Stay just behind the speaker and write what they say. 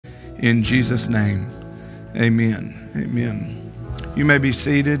In Jesus' name, amen. Amen. You may be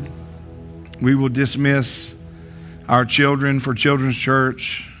seated. We will dismiss our children for Children's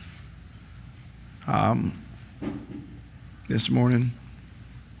Church this morning.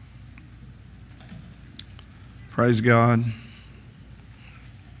 Praise God.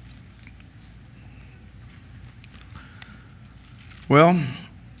 Well,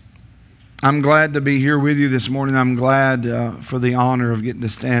 I'm glad to be here with you this morning. I'm glad for the honor of getting to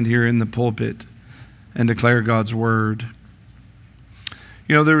stand here in the pulpit and declare God's word.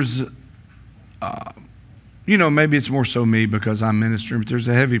 You know, there's, maybe it's more so me because I'm ministering, but there's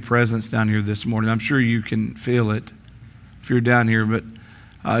a heavy presence down here this morning. I'm sure you can feel it if you're down here, but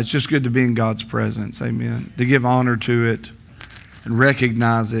it's just good to be in God's presence, amen. To give honor to it and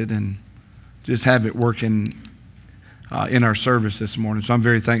recognize it and just have it working in our service this morning. So I'm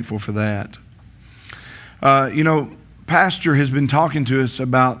very thankful for that. Pastor has been talking to us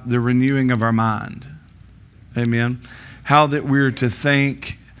about the renewing of our mind. Amen. How that we're to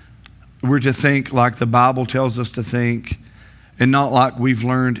think like the Bible tells us to think, and not like we've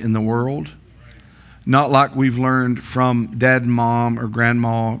learned in the world. Not like we've learned from dad and mom or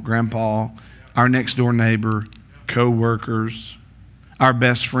grandma, grandpa, our next door neighbor, co-workers, our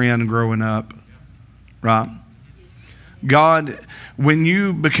best friend growing up, right? God, when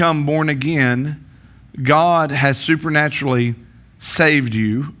you become born again, God has supernaturally saved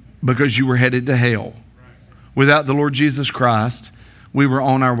you because you were headed to hell. Without the Lord Jesus Christ, we were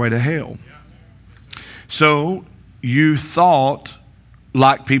on our way to hell. So you thought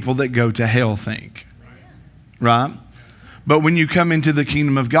like people that go to hell think, right? But when you come into the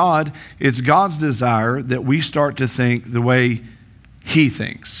kingdom of God, it's God's desire that we start to think the way He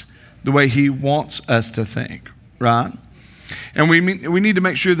thinks, the way He wants us to think, right? And we need to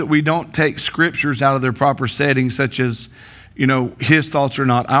make sure that we don't take scriptures out of their proper setting, such as, His thoughts are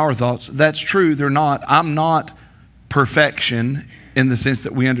not our thoughts. That's true, they're not. I'm not perfection in the sense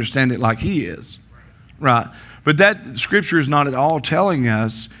that we understand it like He is, right? But that scripture is not at all telling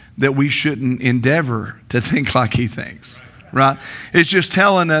us that we shouldn't endeavor to think like He thinks, right? It's just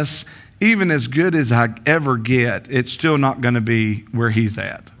telling us, even as good as I ever get, it's still not going to be where He's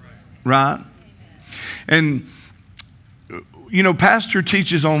at, right? And Pastor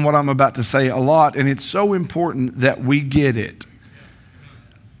teaches on what I'm about to say a lot, and it's so important that we get it.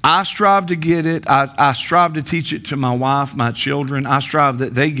 I strive to get it. I strive to teach it to my wife, my children. I strive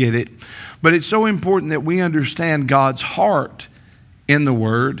that they get it. But it's so important that we understand God's heart in the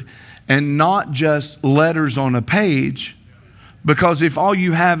Word and not just letters on a page, because if all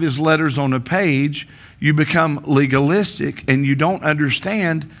you have is letters on a page, you become legalistic and you don't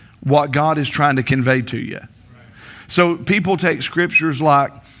understand what God is trying to convey to you. So people take scriptures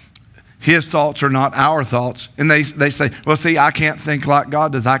like His thoughts are not our thoughts, and they say, well, see, I can't think like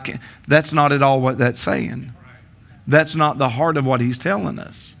God does. That's not at all what that's saying. That's not the heart of what He's telling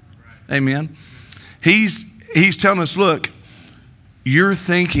us. Amen. He's telling us, look, your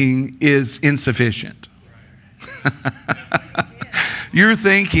thinking is insufficient. Your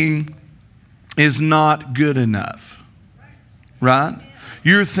thinking is not good enough, right?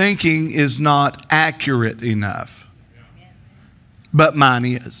 Your thinking is not accurate enough. But mine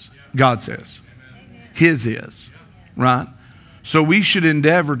is, God says. His is, right? So we should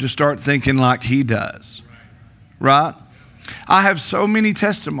endeavor to start thinking like He does, right? I have so many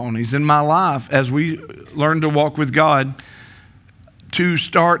testimonies in my life as we learn to walk with God to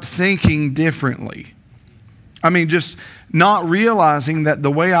start thinking differently. I mean, just not realizing that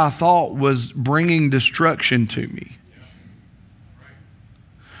the way I thought was bringing destruction to me.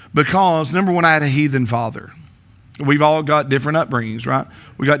 Because, number one, I had a heathen father. We've all got different upbringings, right?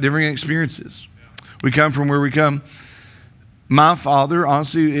 We got different experiences. We come from where we come. My father,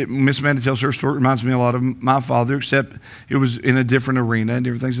 honestly, Miss Amanda tells her story, reminds me a lot of my father, except it was in a different arena and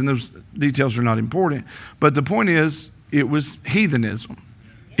different things, and those details are not important. But the point is, it was heathenism.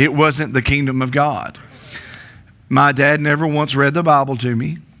 It wasn't the kingdom of God. My dad never once read the Bible to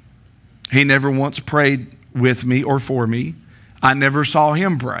me. He never once prayed with me or for me. I never saw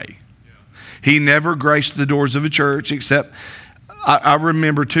him pray. He never graced the doors of a church, except I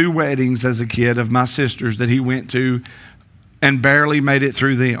remember 2 weddings as a kid of my sisters that he went to and barely made it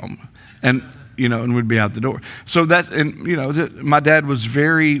through them, and would be out the door. So my dad was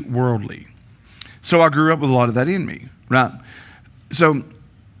very worldly. So I grew up with a lot of that in me, right? So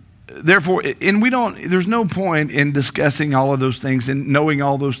therefore, there's no point in discussing all of those things and knowing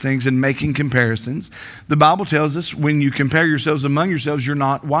all those things and making comparisons. The Bible tells us when you compare yourselves among yourselves, you're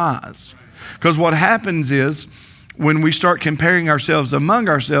not wise. Because what happens is when we start comparing ourselves among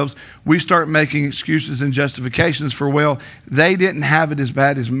ourselves, we start making excuses and justifications for, well, they didn't have it as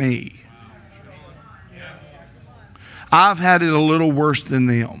bad as me. I've had it a little worse than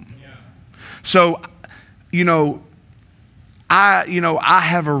them. So, I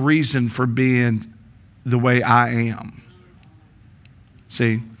have a reason for being the way I am.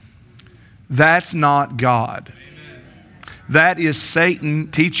 See, that's not God. That is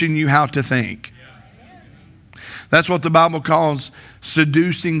Satan teaching you how to think. That's what the Bible calls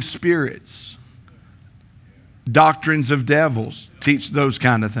seducing spirits. Doctrines of devils teach those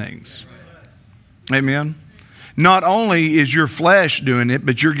kind of things. Amen. Not only is your flesh doing it,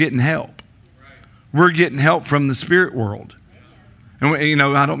 but you're getting help. We're getting help from the spirit world. And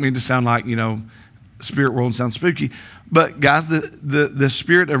I don't mean to sound like, spirit world sounds spooky, but guys, the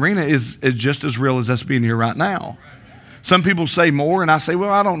spirit arena is just as real as us being here right now. Some people say more, and I say,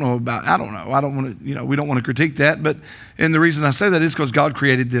 well, I don't know. I don't want to, we don't want to critique that. And the reason I say that is because God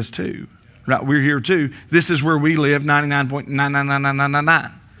created this too. Right? We're here too. This is where we live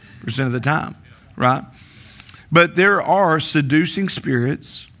 99.99999% of the time. Right? But there are seducing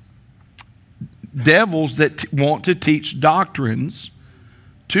spirits, devils that want to teach doctrines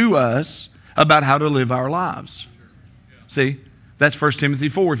to us about how to live our lives. See? That's 1 Timothy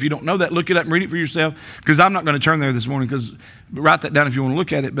 4. If you don't know that, look it up and read it for yourself, because I'm not going to turn there this morning, because write that down if you want to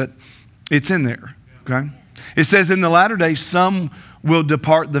look at it, but it's in there. Okay? It says, in the latter days, some will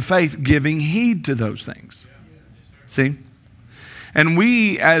depart the faith, giving heed to those things. See? And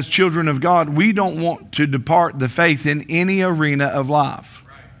we, as children of God, we don't want to depart the faith in any arena of life.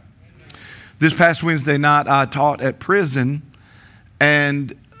 This past Wednesday night, I taught at prison,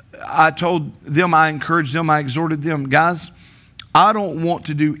 and I told them, I encouraged them, I exhorted them, guys, I don't want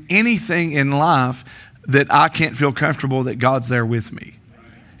to do anything in life that I can't feel comfortable that God's there with me.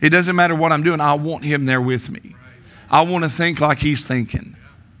 It doesn't matter what I'm doing. I want Him there with me. I want to think like He's thinking,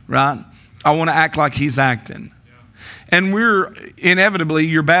 right? I want to act like He's acting. And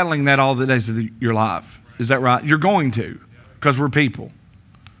you're battling that all the days of your life. Is that right? You're going to, because we're people,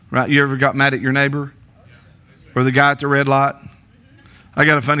 right? You ever got mad at your neighbor or the guy at the red light? I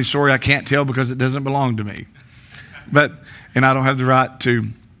got a funny story I can't tell because it doesn't belong to me. And I don't have the right to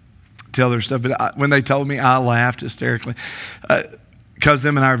tell their stuff. But when they told me, I laughed hysterically because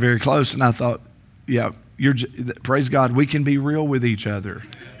them and I are very close. And I thought, yeah, praise God, we can be real with each other.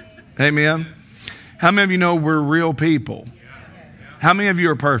 Amen. How many of you know we're real people? How many of you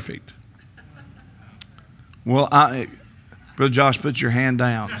are perfect? Well, Brother Josh, put your hand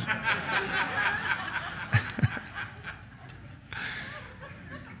down.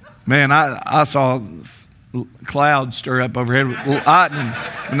 Man, I saw clouds stir up overhead with lightning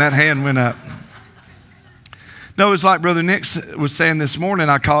when that hand went up. No, it's like Brother Nick was saying this morning.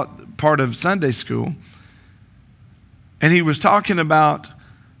 I caught part of Sunday school, and he was talking about,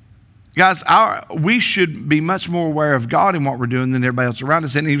 guys, we should be much more aware of God and what we're doing than everybody else around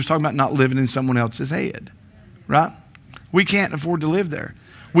us. And he was talking about not living in someone else's head, right? We can't afford to live there.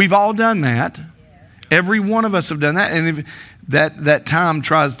 We've all done that. Every one of us have done that. And if that time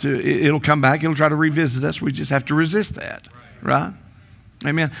it'll come back, it'll try to revisit us. We just have to resist that, right?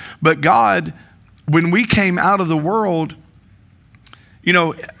 Amen. But God, when we came out of the world,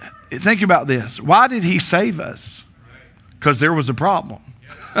 think about this. Why did He save us? Because there was a problem.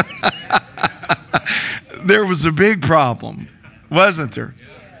 There was a big problem, wasn't there?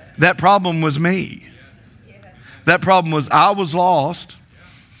 That problem was me. That problem was I was lost.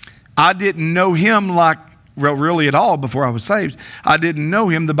 I didn't know Him really at all before I was saved. I didn't know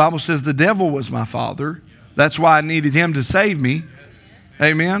Him. The Bible says the devil was my father. That's why I needed Him to save me.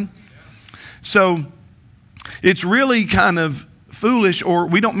 Amen. So it's really kind of foolish, or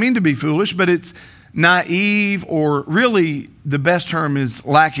we don't mean to be foolish, but it's naive, or really the best term is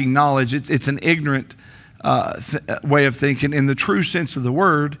lacking knowledge. It's an ignorant way of thinking in the true sense of the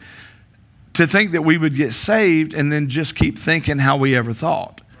word, to think that we would get saved and then just keep thinking how we ever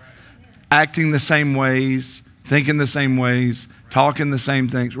thought. Acting the same ways, thinking the same ways, talking the same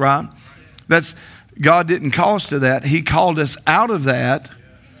things, right? God didn't call us to that. He called us out of that.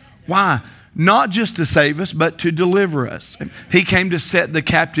 Why? Not just to save us, but to deliver us. He came to set the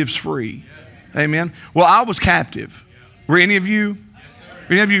captives free. Amen. Well, I was captive. Were any of you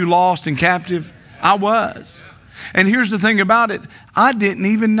lost and captive? I was. And here's the thing about it. I didn't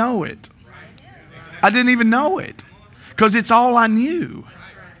even know it. I didn't even know it, because it's all I knew,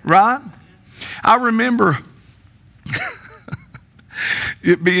 right? I remember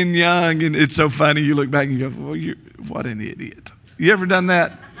it being young, and it's so funny. You look back and you go, well, what an idiot. You ever done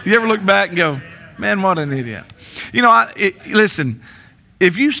that? You ever look back and go, man, what an idiot. Listen,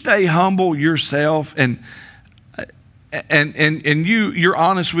 if you stay humble yourself, and and you're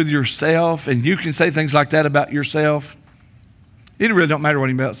honest with yourself, and you can say things like that about yourself, it really don't matter what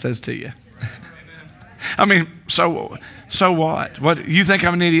anybody else says to you. I mean, so what? What you think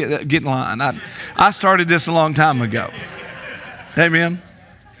I'm an idiot? Get in line. I started this a long time ago. Amen.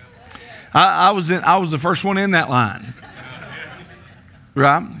 I was the first one in that line,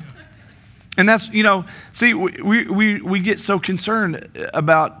 right? And that's, see, we get so concerned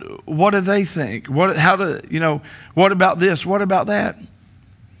about what do they think? What about this? What about that?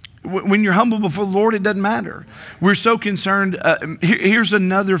 When you're humble before the Lord, it doesn't matter. We're so concerned. Here's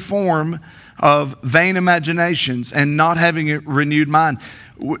another form of vain imaginations and not having a renewed mind.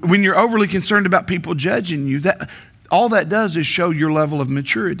 When you're overly concerned about people judging you, all that does is show your level of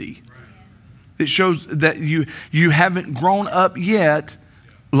maturity. It shows that you haven't grown up yet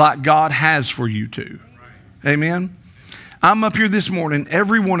like God has for you to. Amen? I'm up here this morning.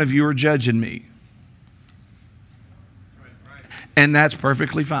 Every one of you are judging me. And that's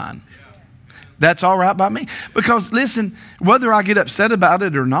perfectly fine. That's all right by me. Because, listen, whether I get upset about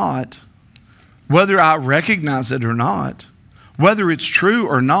it or not, whether I recognize it or not, whether it's true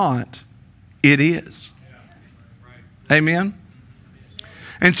or not, it is. Amen?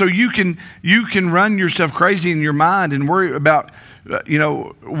 And so you can run yourself crazy in your mind and worry about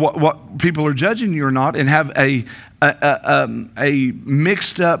what people are judging you or not, and have a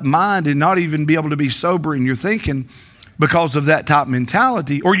mixed up mind and not even be able to be sober in your thinking because of that type of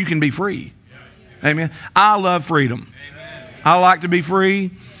mentality. Or you can be free. Amen. I love freedom. I like to be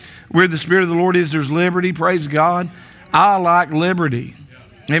free. Where the Spirit of the Lord is, there's liberty. Praise God. I like liberty.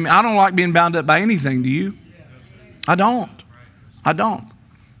 Amen. I don't like being bound up by anything. Do you? I don't.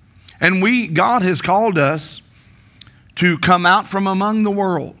 And God has called us to come out from among the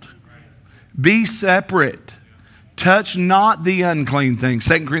world. Be separate. Touch not the unclean thing.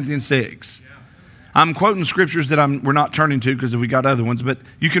 2 Corinthians 6. I'm quoting scriptures that we're not turning to because we got other ones, but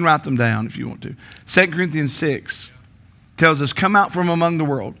you can write them down if you want to. 2 Corinthians 6 tells us, come out from among the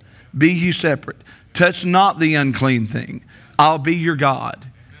world. Be ye separate. Touch not the unclean thing. I'll be your God,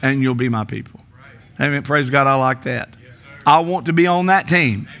 and you'll be my people. Amen. Praise God. I like that. I want to be on that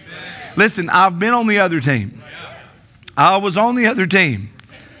team. Listen, I've been on the other team. I was on the other team.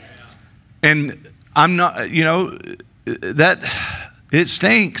 And I'm not, it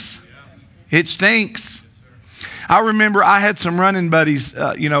stinks. It stinks. I remember I had some running buddies,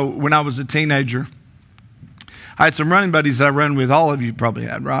 when I was a teenager. I had some running buddies that I run with. All of you probably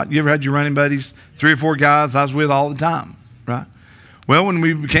had, right? You ever had your running buddies? 3 or 4 guys I was with all the time, right? Well, when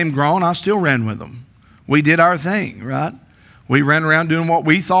we became grown, I still ran with them. We did our thing, right? We ran around doing what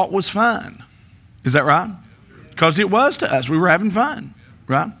we thought was fun. Is that right? Because it was to us. We were having fun,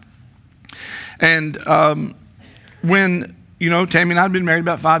 right? And when, Tammy and I had been married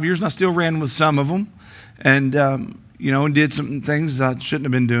about 5 years, and I still ran with some of them. And, and did some things I shouldn't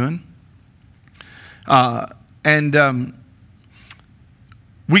have been doing.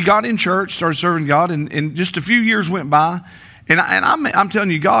 We got in church, started serving God, and just a few years went by. And I'm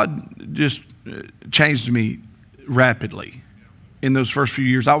telling you, God just changed me rapidly in those first few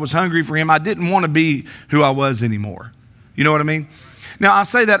years. I was hungry for Him. I didn't want to be who I was anymore. You know what I mean? Now, I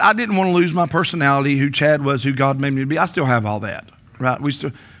say that I didn't want to lose my personality, who Chad was, who God made me to be. I still have all that, right?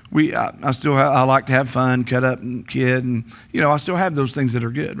 I like to have fun, cut up and kid, and, I still have those things that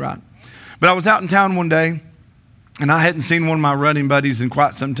are good, right? But I was out in town one day, and I hadn't seen one of my running buddies in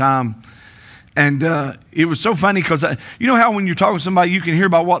quite some time. And it was so funny because, you know how when you're talking to somebody, you can hear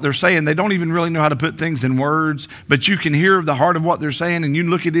about what they're saying. They don't even really know how to put things in words, but you can hear the heart of what they're saying, and you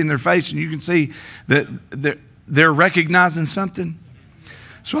look it in their face, and you can see that they're recognizing something.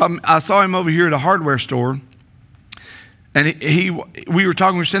 So I saw him over here at a hardware store, and we were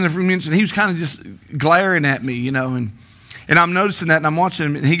talking, we were sitting there for a few minutes, and he was kind of just glaring at me, and I'm noticing that, and I'm watching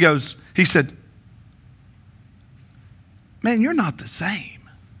him, and he said, man, you're not the same.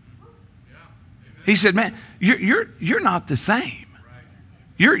 He said, man, you're not the same.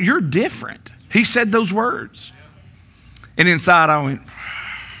 You're different. He said those words. And inside I went,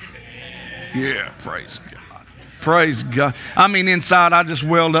 yeah, praise God. Praise God. I mean, inside I just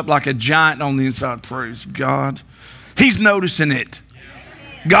welled up like a giant on the inside. Praise God. He's noticing it.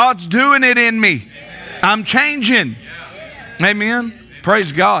 God's doing it in me. I'm changing. Amen.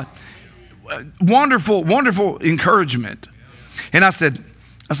 Praise God. Wonderful, wonderful encouragement. And I said,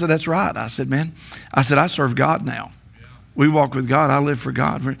 that's right. I said, man, I serve God now. We walk with God. I live for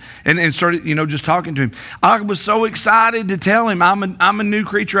God. And started, just talking to him. I was so excited to tell him I'm a new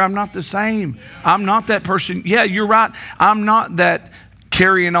creature. I'm not the same. I'm not that person. Yeah, you're right. I'm not that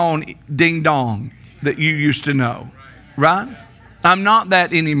carrying on ding dong that you used to know. Right? I'm not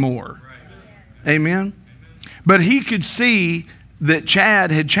that anymore. Amen. But he could see that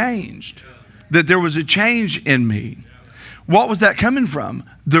Chad had changed, that there was a change in me. What was that coming from?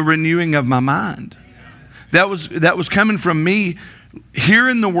 The renewing of my mind. That was coming from me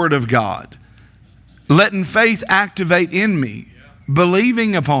hearing the Word of God, letting faith activate in me,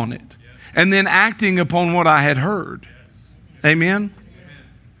 believing upon it, and then acting upon what I had heard. Amen?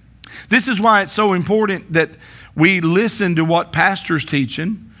 This is why it's so important that we listen to what pastors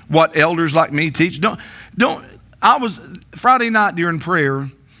teaching, what elders like me teach. I was, Friday night during prayer,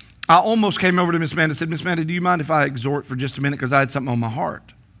 I almost came over to Miss Amanda and said, Miss Amanda, do you mind if I exhort for just a minute? Because I had something on my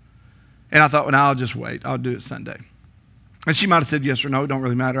heart. And I thought, well, I'll just wait. I'll do it Sunday. And she might have said yes or no. It don't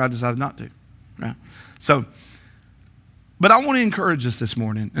really matter. I decided not to. Right? So, but I want to encourage us this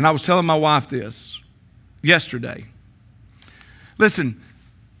morning. And I was telling my wife this yesterday. Listen,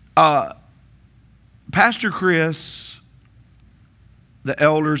 Pastor Chris, the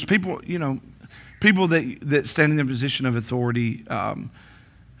elders, people, people that stand in a position of authority, I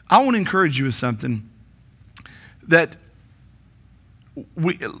want to encourage you with something that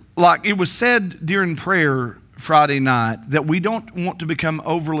like it was said during prayer Friday night, that we don't want to become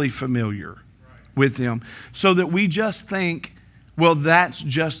overly familiar with them, so that we just think, well, that's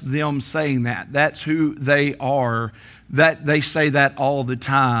just them saying that. That's who they are. That they say that all the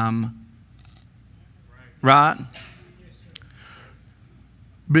time. Right?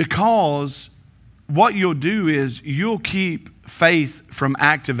 Because what you'll do is you'll keep faith from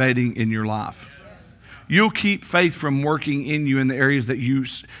activating in your life. You'll keep faith from working in you in the areas that you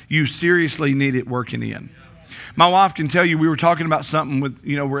seriously need it working in. My wife can tell you, we were talking about something with,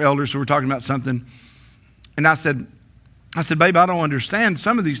 we're elders, so we're talking about something. And I said, babe, I don't understand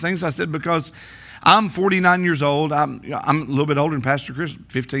some of these things. I said, because I'm 49 years old. I'm a little bit older than Pastor Chris,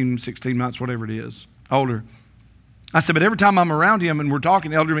 15, 16 months, whatever it is, older. I said, but every time I'm around him and we're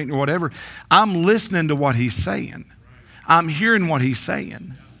talking elder meeting or whatever, I'm listening to what he's saying. I'm hearing what he's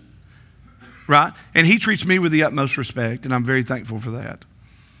saying. Right? And he treats me with the utmost respect, and I'm very thankful for that.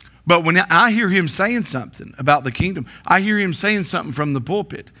 But when I hear him saying something about the kingdom, I hear him saying something from the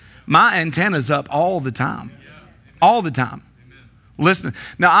pulpit, my antenna's up all the time. All the time. Listening.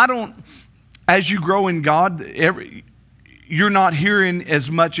 Now, as you grow in God, you're not hearing as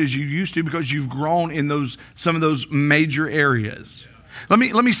much as you used to because you've grown in some of those major areas. Let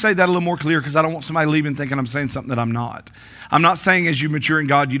me say that a little more clear, because I don't want somebody leaving thinking I'm saying something that I'm not. I'm not saying as you mature in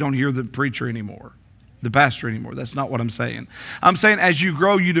God, you don't hear the preacher anymore, the pastor anymore. That's not what I'm saying. I'm saying as you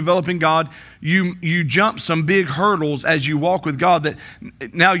grow, you develop in God, you jump some big hurdles as you walk with God that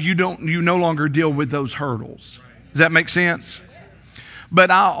now you no longer deal with those hurdles. Does that make sense? But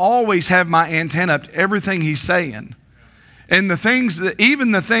I always have my antenna up to everything he's saying. And the things that,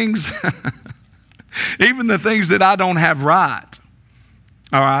 even the things that I don't have right,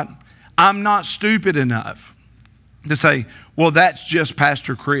 all right, I'm not stupid enough to say, well, that's just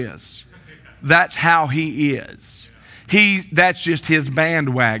Pastor Chris. That's how he is. That's just his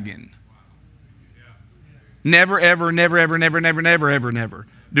bandwagon. Never, ever, never, ever, never, never, never, ever, never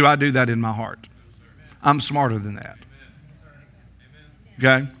do I do that in my heart. I'm smarter than that.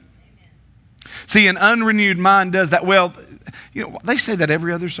 Okay? See, an unrenewed mind does that. Well, they say that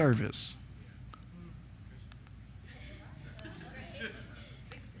every other service.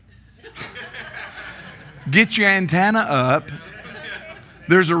 Get your antenna up.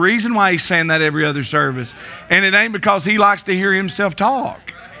 There's a reason why he's saying that every other service. And it ain't because he likes to hear himself talk.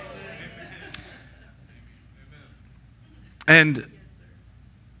 And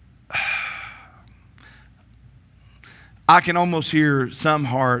I can almost hear some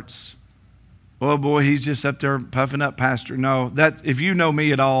hearts, oh boy, he's just up there puffing up, Pastor. No, if you know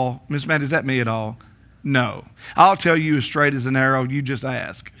me at all, Miss Matt, is that me at all? No. I'll tell you as straight as an arrow, you just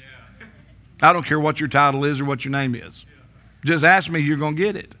ask. I don't care what your title is or what your name is. Just ask me, you're going to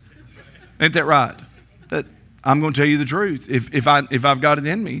get it. Ain't that right? I'm going to tell you the truth if I've got it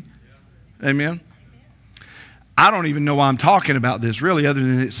in me. Amen? I don't even know why I'm talking about this really, other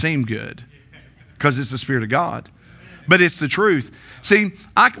than it seemed good, because it's the Spirit of God. But it's the truth. See,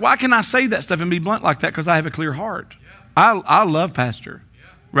 why can I say that stuff and be blunt like that? Because I have a clear heart. I love Pastor.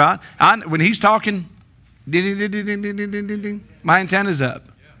 Right? When he's talking, ding, ding, ding, ding, ding, ding, ding, ding, my antenna's up.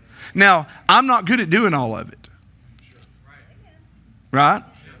 Now, I'm not good at doing all of it. Right?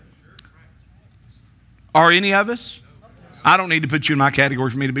 Are any of us? I don't need to put you in my category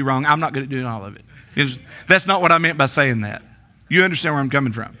for me to be wrong. I'm not good at doing all of it. That's not what I meant by saying that. You understand where I'm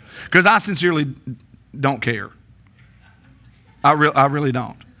coming from? Because I sincerely don't care. I really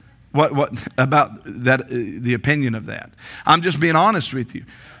don't. What about that? The opinion of that? I'm just being honest with you.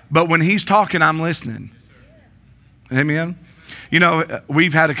 But when he's talking, I'm listening. Amen.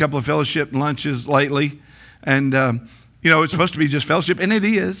 We've had a couple of fellowship lunches lately. And, it's supposed to be just fellowship. And it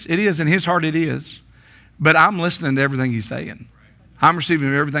is. It is. In his heart, it is. But I'm listening to everything he's saying. I'm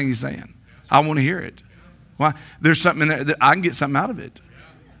receiving everything he's saying. I want to hear it. Why? There's something in there that I can get something out of it.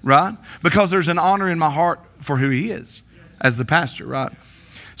 Right? Because there's an honor in my heart for who he is as the pastor. Right?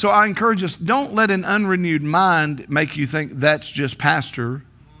 So I encourage us, don't let an unrenewed mind make you think that's just pastor.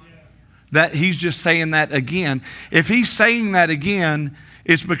 That he's just saying that again. If he's saying that again,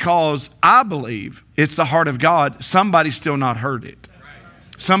 it's because I believe it's the heart of God. Somebody's still not heard it.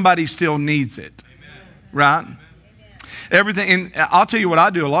 Somebody still needs it. Right? Everything. And I'll tell you what I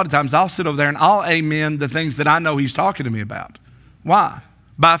do a lot of times. I'll sit over there and I'll amen the things that I know he's talking to me about. Why?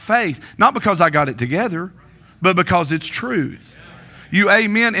 By faith. Not because I got it together, but because it's truth. You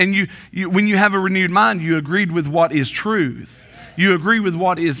amen. And you when you have a renewed mind, you agreed with what is truth. You agree with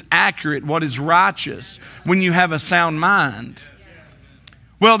what is accurate, what is righteous, when you have a sound mind.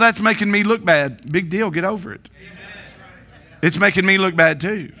 Well, that's making me look bad. Big deal. Get over it. It's making me look bad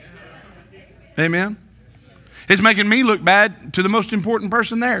too. Amen. It's making me look bad to the most important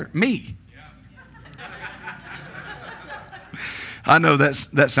person there, me. I know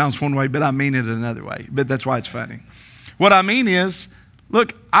that sounds one way, but I mean it another way. But that's why it's funny. What I mean is,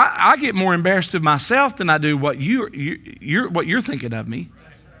 look, I get more embarrassed of myself than I do what you're thinking of me.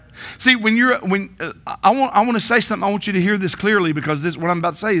 See, I want to say something. I want you to hear this clearly, because what I'm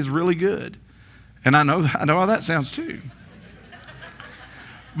about to say is really good, and I know how that sounds too.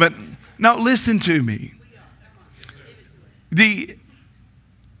 But no, listen to me.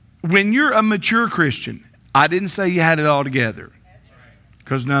 When you're a mature Christian, I didn't say you had it all together,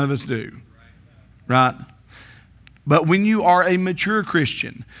 because none of us do, right? But when you are a mature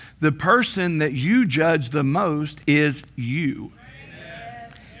Christian, the person that you judge the most is you.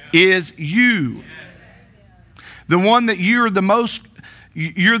 Is you. The one that you're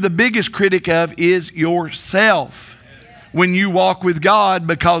the biggest critic of is yourself when you walk with God,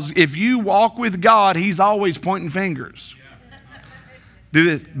 because if you walk with God, he's always pointing fingers. Do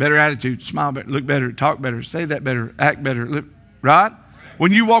this, better attitude, smile better, look better, talk better, say that better, act better, right?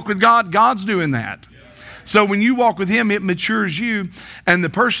 When you walk with God, God's doing that. So when you walk with him, it matures you, and the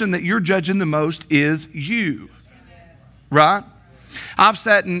person that you're judging the most is you, right? I've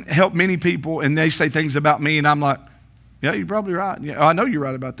sat and helped many people, and they say things about me, and I'm like, yeah, you're probably right. Yeah, I know you're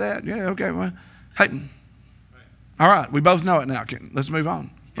right about that. Yeah, okay. Well, hey, all right, we both know it now. Let's move on,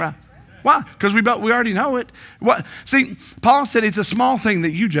 right? Why? Because we already know it. What? See, Paul said it's a small thing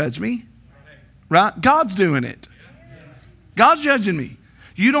that you judge me, right? God's doing it. God's judging me.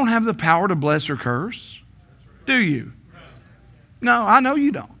 You don't have the power to bless or curse, do you? No, I know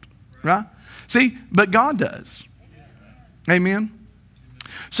you don't, right? See, but God does. Amen.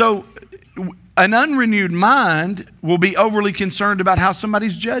 So an unrenewed mind will be overly concerned about how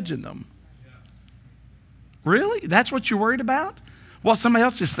somebody's judging them. Really? That's what you're worried about? What somebody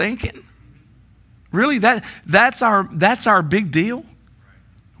else is thinking? Really? That's our big deal?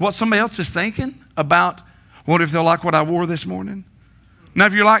 What somebody else is thinking about, what if they'll like what I wore this morning? Now,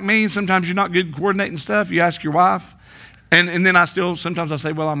 if you're like me, sometimes you're not good coordinating stuff, you ask your wife, and then sometimes I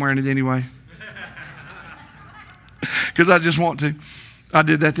say, well, I'm wearing it anyway. Because I just want to. I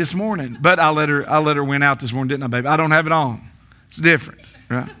did that this morning. But I let her win out this morning, didn't I, baby? I don't have it on. It's different,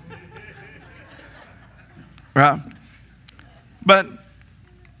 right? Right? But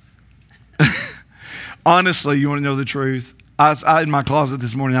honestly, you want to know the truth? I in my closet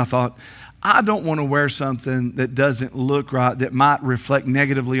this morning, I thought, I don't want to wear something that doesn't look right, that might reflect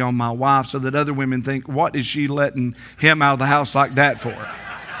negatively on my wife, so that other women think, what is she letting him out of the house like that for?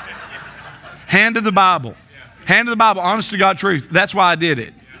 Hand to the Bible. Hand to the Bible, honest to God truth. That's why I did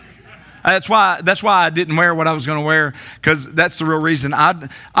it. That's why I didn't wear what I was going to wear, because that's the real reason.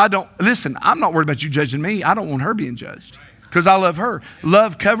 I don't, listen, I'm not worried about you judging me. I don't want her being judged, because I love her.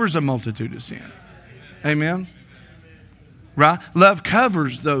 Love covers a multitude of sin. Amen? Right? Love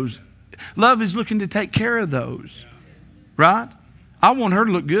covers those. Love is looking to take care of those. Right? I want her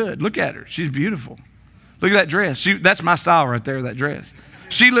to look good. Look at her. She's beautiful. Look at that dress. That's my style right there, that dress.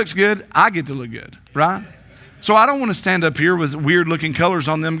 She looks good. I get to look good. Right? So I don't want to stand up here with weird looking colors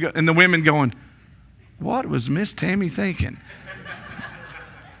on them and the women going, what was Miss Tammy thinking?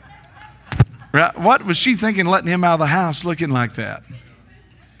 Right? What was she thinking letting him out of the house looking like that?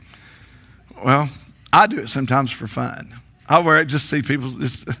 Well, I do it sometimes for fun. I wear it just to see people,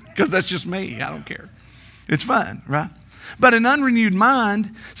 because that's just me. I don't care. It's fun, right? But an unrenewed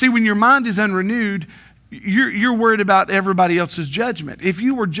mind, see, when your mind is unrenewed, you're worried about everybody else's judgment. If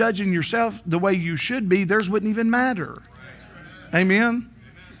you were judging yourself the way you should be, theirs wouldn't even matter. Amen?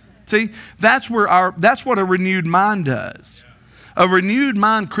 See, that's what a renewed mind does. A renewed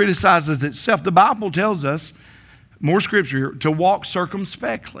mind criticizes itself. The Bible tells us, more scripture here, to walk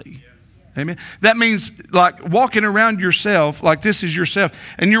circumspectly. Amen. That means like walking around yourself, like this is yourself,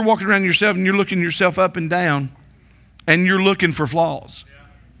 and you're walking around yourself and you're looking yourself up and down and you're looking for flaws.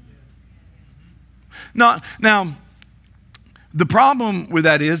 Now, the problem with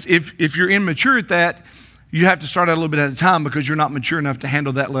that is if you're immature at that, you have to start out a little bit at a time because you're not mature enough to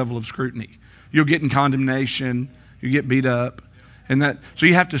handle that level of scrutiny. You'll get in condemnation, you get beat up, and that. So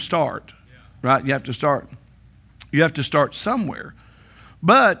you have to start, right? You have to start. You have to start somewhere.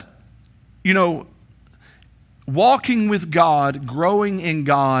 But, you know, walking with God, growing in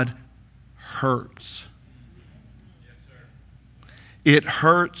God hurts. It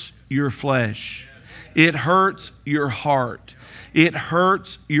hurts your flesh. It hurts your heart. It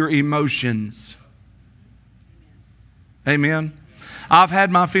hurts your emotions. Amen. I've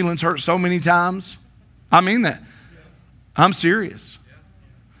had my feelings hurt so many times. I mean that. I'm serious.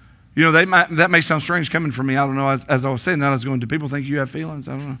 You know, that may sound strange coming from me. I don't know. As I was saying that, I was going, do people think you have feelings?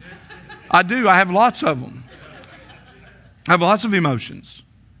 I don't know. I do. I have lots of them. I have lots of emotions.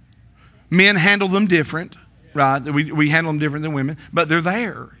 Men handle them different, right? We handle them different than women, but they're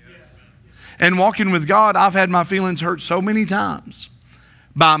there. And walking with God, I've had my feelings hurt so many times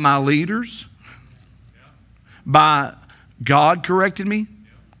by my leaders, by God corrected me,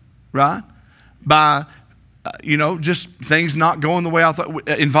 right? By, just things not going the way I thought,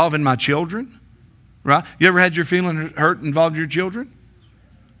 involving my children, right? You ever had your feelings hurt involving your children?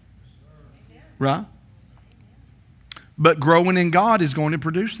 Right? But growing in God is going to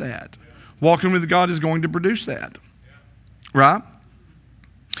produce that. Walking with God is going to produce that. Right?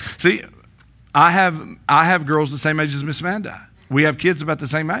 See, I have girls the same age as Miss Amanda. We have kids about the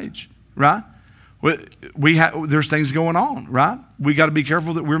same age, right? There's things going on, right? We got to be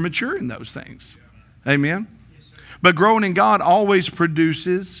careful that we're mature in those things. Amen? But growing in God always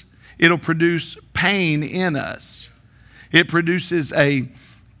it'll produce pain in us. It produces a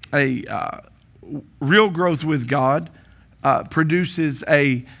real growth with God, produces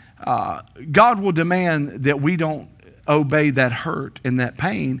God will demand that we don't obey that hurt and that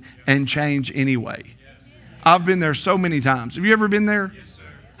pain and change anyway. I've been there so many times. Have you ever been there? Yes, sir.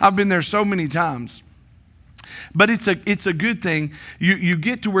 I've been there so many times. But it's a good thing. You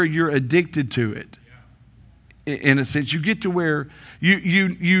get to where you're addicted to it. In a sense, you get to where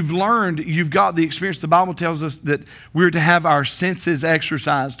you've learned, you've got the experience. The Bible tells us that we're to have our senses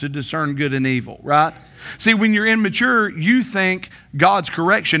exercised to discern good and evil, right? See, when you're immature, you think God's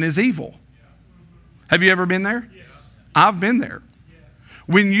correction is evil. Have you ever been there? Yes. I've been there.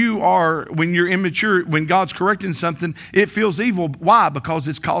 When you're immature, when God's correcting something, it feels evil. Why? Because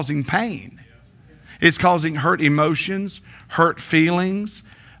it's causing pain. It's causing hurt emotions, hurt feelings.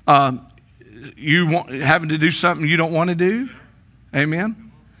 Having to do something you don't want to do.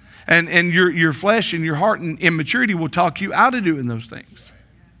 Amen. And your flesh and your heart and immaturity will talk you out of doing those things.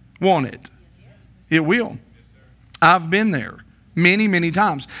 Won't it? It will. I've been there many, many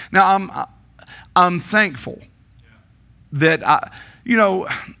times. Now I'm thankful that we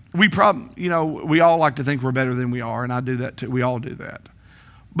all like to think we're better than we are, and I do that too. We all do that.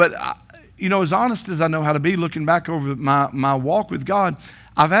 But as honest as I know how to be, looking back over my walk with God,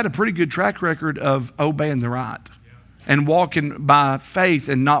 I've had a pretty good track record of obeying the right and walking by faith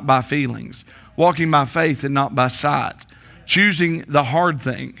and not by feelings, walking by faith and not by sight, choosing the hard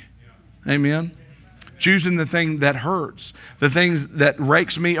thing. Amen. Choosing the thing that hurts, the things that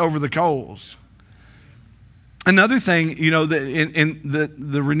rakes me over the coals. Another thing, that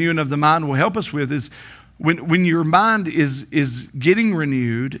the renewing of the mind will help us with is when your mind is getting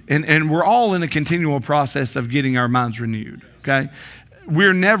renewed, and we're all in a continual process of getting our minds renewed, okay?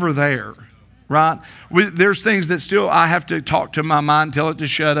 We're never there, right? There's things that still I have to talk to my mind, tell it to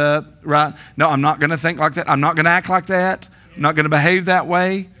shut up, right? No, I'm not going to think like that. I'm not going to act like that. I'm not going to behave that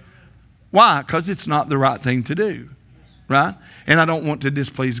way. Why? Because it's not the right thing to do, right? And I don't want to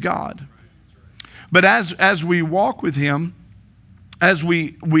displease God. But as we walk with Him, as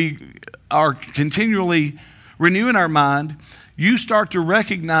we are continually renewing our mind, you start to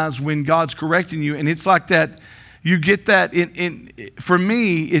recognize when God's correcting you, and it's like that. You get that for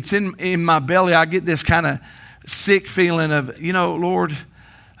me, it's in my belly. I get this kind of sick feeling of, Lord,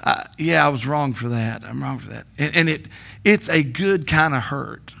 I was wrong for that. I'm wrong for that. And it's a good kind of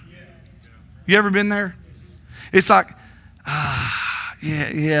hurt. You ever been there? It's like,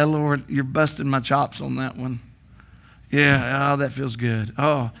 Lord, you're busting my chops on that one. Yeah, that feels good.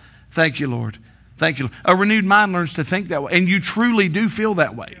 Oh, thank you, Lord. Thank you. A renewed mind learns to think that way. And you truly do feel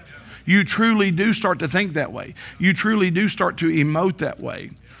that way. You truly do start to think that way. You truly do start to emote that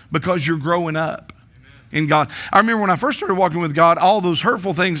way because you're growing up. in God. I remember when I first started walking with God, all those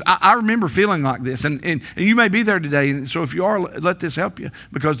hurtful things, I remember feeling like this. And you may be there today, and so if you are, let this help you,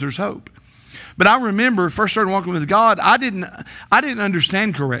 because there's hope. But I remember first starting walking with God, I didn't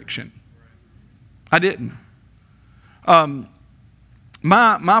understand correction. I didn't.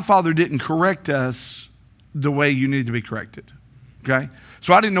 My father didn't correct us the way you need to be corrected. Okay?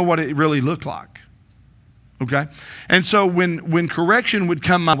 So I didn't know what it really looked like. Okay? And so when correction would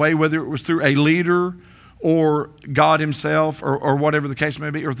come my way, whether it was through a leader or God himself or whatever the case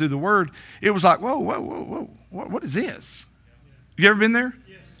may be, or through the Word, it was like, whoa, what is this? You ever been there?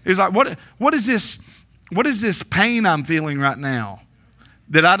 Yes. It was like, what is this? What is this pain I'm feeling right now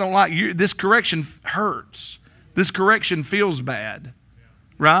that I don't like? This correction hurts. This correction feels bad.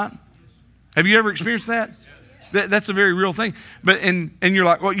 Right? Have you ever experienced that? That's a very real thing. But and you're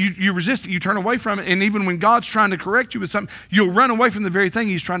like, well, you resist it, you turn away from it, and even when God's trying to correct you with something, you'll run away from the very thing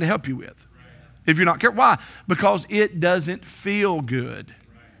He's trying to help you with. If you're not careful. Why? Because it doesn't feel good.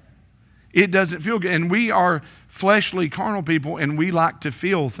 It doesn't feel good. And we are fleshly, carnal people, and we like to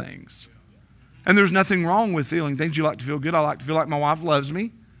feel things. And there's nothing wrong with feeling things. You like to feel good. I like to feel like my wife loves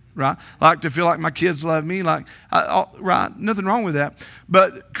me. Right? I like to feel like my kids love me. Right? Nothing wrong with that.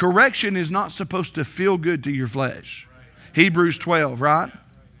 But correction is not supposed to feel good to your flesh. Hebrews 12, right?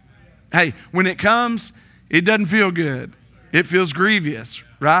 Hey, when it comes, it doesn't feel good. It feels grievous,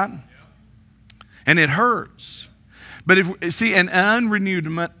 right? And it hurts. But an unrenewed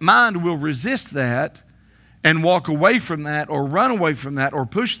mind will resist that and walk away from that, or run away from that, or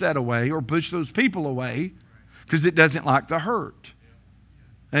push that away, or push those people away, because it doesn't like the hurt.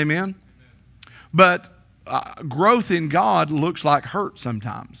 Amen? But growth in God looks like hurt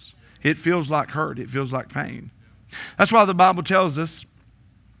sometimes. It feels like hurt. It feels like pain. That's why the Bible tells us,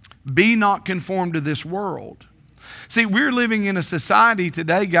 be not conformed to this world. See, we're living in a society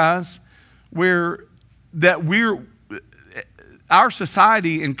today, guys, where our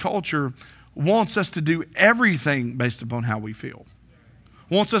society and culture wants us to do everything based upon how we feel.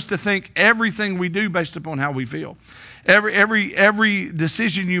 Wants us to think everything we do based upon how we feel. Every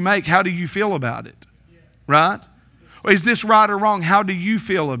decision you make, how do you feel about it? Right? Is this right or wrong? How do you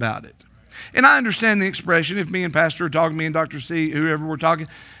feel about it? And I understand the expression, if me and Pastor are talking, me and Dr. C, whoever we're talking,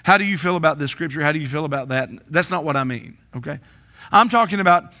 how do you feel about this scripture? How do you feel about that? That's not what I mean, okay? I'm talking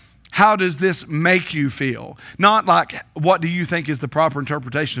about, how does this make you feel? Not like, what do you think is the proper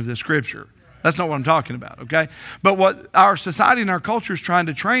interpretation of this scripture? That's not what I'm talking about, okay? But what our society and our culture is trying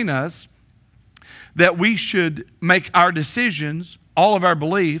to train us, that we should make our decisions, all of our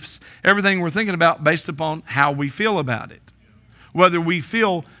beliefs, everything we're thinking about based upon how we feel about it. Whether we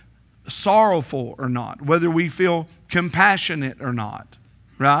feel sorrowful or not. Whether we feel compassionate or not.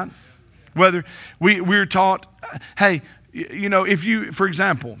 Right? Whether we're taught, hey, you know, if you, for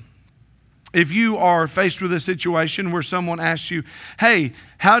example, if you are faced with a situation where someone asks you, hey,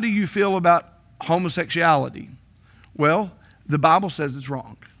 how do you feel about homosexuality? Well, the Bible says it's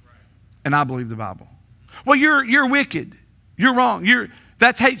wrong. And I believe the Bible. Well, you're wicked. You're wrong.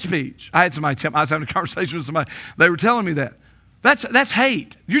 That's hate speech. I had somebody tell me, I was having a conversation with somebody. They were telling me that. That's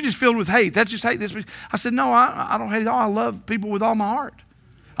hate. You're just filled with hate. That's just hate. This. I said, no, I don't hate at all. I love people with all my heart.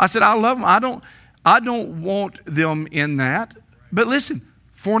 I said, I love them. I don't want them in that. But listen,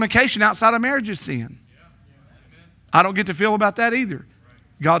 fornication outside of marriage is sin. I don't get to feel about that either.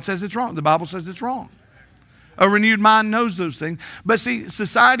 God says it's wrong. The Bible says it's wrong. A renewed mind knows those things. But see,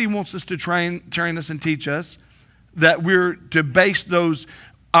 society wants us to train us and teach us that we're to base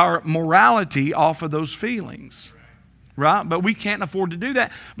our morality off of those feelings. Right? But we can't afford to do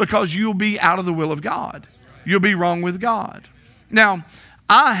that, because you'll be out of the will of God. You'll be wrong with God. Now,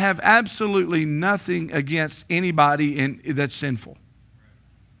 I have absolutely nothing against anybody that's sinful.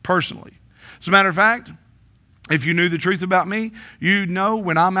 Personally. As a matter of fact, if you knew the truth about me, you'd know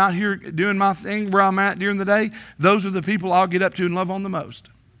when I'm out here doing my thing where I'm at during the day, those are the people I'll get up to and love on the most.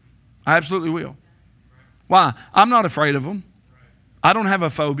 I absolutely will. Why? I'm not afraid of them. I don't have a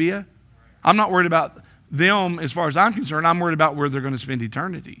phobia. I'm not worried about them as far as I'm concerned. I'm worried about where they're going to spend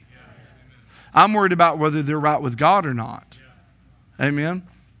eternity. I'm worried about whether they're right with God or not. Amen?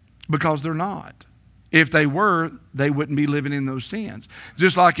 Because they're not. If they were, they wouldn't be living in those sins.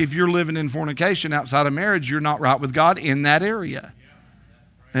 Just like if you're living in fornication outside of marriage, you're not right with God in that area.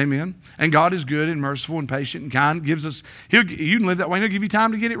 Amen. And God is good and merciful and patient and kind. You can live that way and He'll give you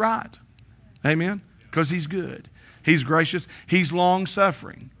time to get it right. Amen. Because He's good. He's gracious. He's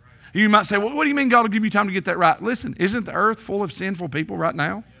long-suffering. You might say, well, what do you mean God will give you time to get that right? Listen, isn't the earth full of sinful people right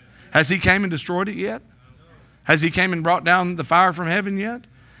now? Has He came and destroyed it yet? Has He came and brought down the fire from heaven yet?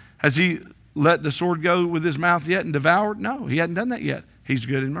 Has He let the sword go with His mouth yet and devoured? No, He hadn't done that yet. He's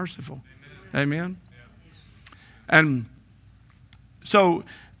good and merciful. Amen. And so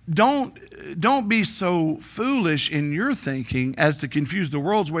don't be so foolish in your thinking as to confuse the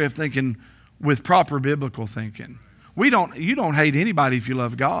world's way of thinking with proper biblical thinking. You don't hate anybody if you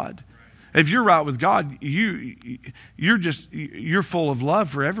love God. If you're right with God, you're full of love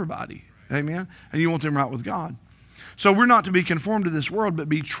for everybody. Amen? And you want them right with God. So we're not to be conformed to this world, but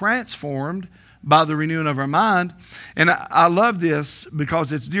be transformed by the renewing of our mind. And I love this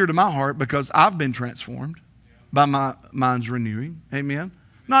because it's dear to my heart, because I've been transformed by my mind's renewing. Amen?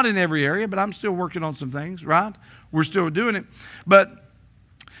 Not in every area, but I'm still working on some things, right? We're still doing it. But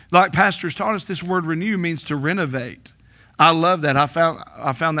like pastors taught us, this word renew means to renovate. I love that. I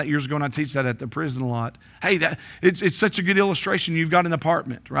found that years ago, and I teach that at the prison a lot. Hey, it's such a good illustration. You've got an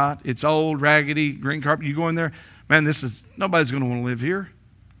apartment, right? It's old, raggedy, green carpet. You go in there, man, nobody's going to want to live here,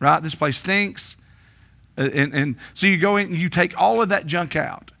 right? This place stinks. And so you go in and you take all of that junk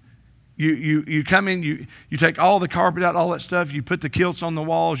out. You come in, you take all the carpet out, all that stuff. You put the quilts on the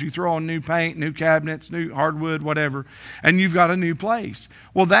walls. You throw on new paint, new cabinets, new hardwood, whatever. And you've got a new place.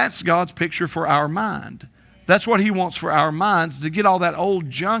 Well, that's God's picture for our mind. That's what He wants for our minds, to get all that old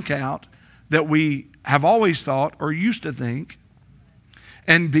junk out that we have always thought or used to think,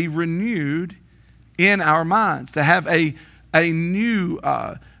 and be renewed in our minds, to have a new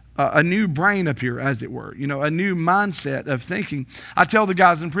brain up here, as it were, a new mindset of thinking. I tell the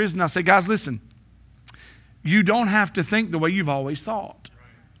guys in prison, I say, guys, listen, you don't have to think the way you've always thought.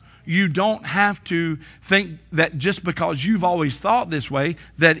 You don't have to think that just because you've always thought this way,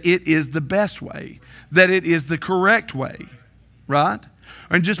 that it is the best way, that it is the correct way, right?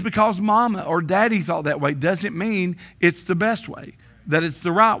 And just because mama or daddy thought that way doesn't mean it's the best way, that it's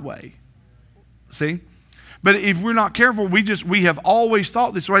the right way. See? But if we're not careful, we have always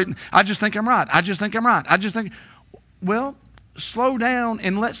thought this way. I just think I'm right. I just think I'm right. Well, slow down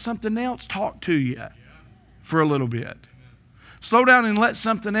and let something else talk to you for a little bit. Slow down and let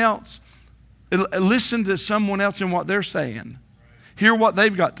something else, listen to someone else and what they're saying. Hear what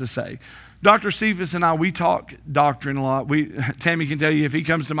they've got to say. Dr. Cephas and I, we talk doctrine a lot. Tammy can tell you, if he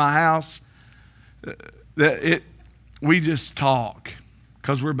comes to my house, we just talk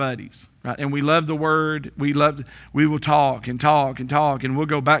because we're buddies. Right? And we love the Word. We will talk and talk and talk, and we'll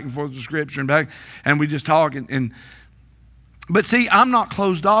go back and forth with Scripture and we just talk. But see, I'm not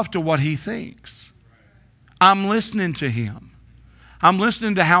closed off to what he thinks. I'm listening to him. I'm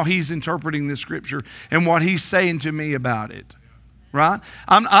listening to how he's interpreting the Scripture and what he's saying to me about it. Right?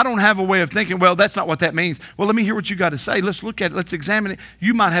 I don't have a way of thinking, well, that's not what that means. Well, let me hear what you got to say. Let's look at it. Let's examine it.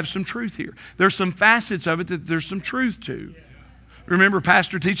 You might have some truth here. There's some facets of it that there's some truth to. Remember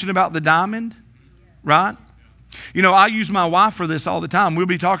Pastor teaching about the diamond? Right? I use my wife for this all the time. We'll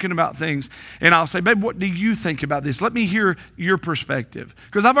be talking about things, and I'll say, babe, what do you think about this? Let me hear your perspective.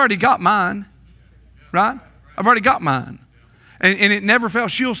 Because I've already got mine. Right? I've already got mine. And it never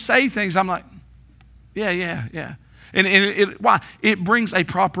fails. She'll say things. I'm like, yeah. And why? It brings a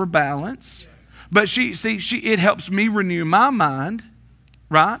proper balance. But it helps me renew my mind,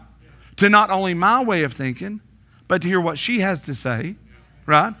 right? To not only my way of thinking, but to hear what she has to say,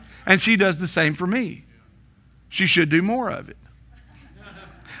 right? And she does the same for me. She should do more of it.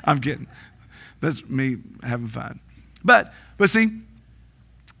 I'm kidding. That's me having fun. But see,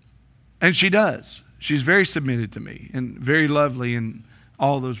 and she does. She's very submitted to me and very lovely and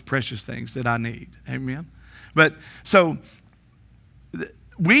all those precious things that I need. Amen. But so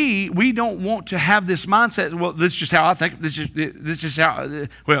we don't want to have this mindset. Well, this is just how I think. This is how.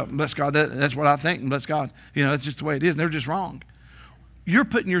 Well, bless God. That's what I think, and bless God. That's just the way it is. And they're just wrong. You're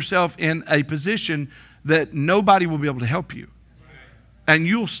putting yourself in a position that nobody will be able to help you, and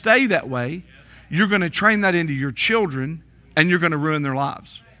you'll stay that way. You're going to train that into your children, and you're going to ruin their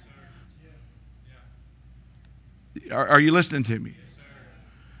lives. Are you listening to me?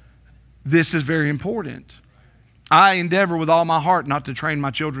 This is very important. I endeavor with all my heart not to train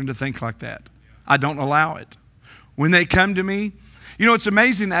my children to think like that. I don't allow it. When they come to me, it's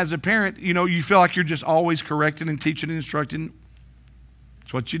amazing as a parent, you feel like you're just always correcting and teaching and instructing.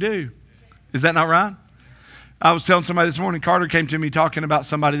 It's what you do. Is that not right? I was telling somebody this morning, Carter came to me talking about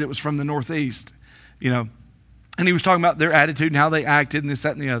somebody that was from the Northeast, and he was talking about their attitude and how they acted and this,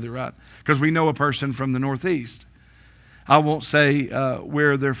 that, and the other, right? Because we know a person from the Northeast. I won't say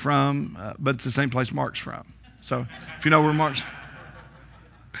where they're from, but it's the same place Mark's from. So if you know where Mark's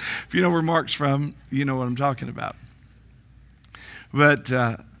from, you know what I'm talking about. But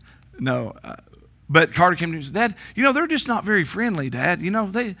But Carter came to me and said, Dad, they're just not very friendly, Dad.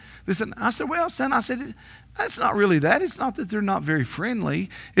 They said, I said, well, son, that's not really that. It's not that they're not very friendly.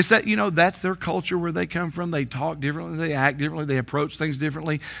 It's that, that's their culture where they come from. They talk differently. They act differently. They approach things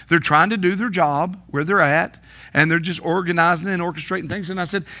differently. They're trying to do their job where they're at, and they're just organizing and orchestrating things. And I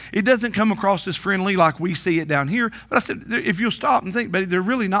said, it doesn't come across as friendly like we see it down here. But I said, if you'll stop and think, but they're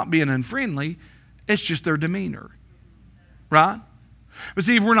really not being unfriendly. It's just their demeanor, right? But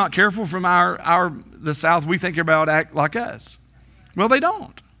see, if we're not careful from the South, we think everybody act like us. Well, they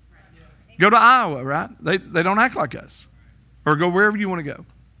don't. Go to Iowa, right? They don't act like us. Or go wherever you want to go.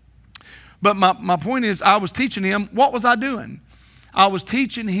 But my point is, I was teaching him, what was I doing? I was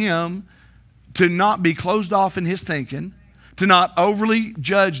teaching him to not be closed off in his thinking, to not overly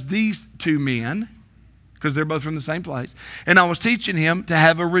judge these two men, because they're both from the same place. And I was teaching him to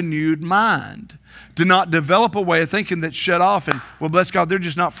have a renewed mind, to not develop a way of thinking that's shut off and, well, bless God, they're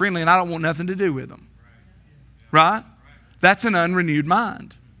just not friendly and I don't want nothing to do with them. Right? That's an unrenewed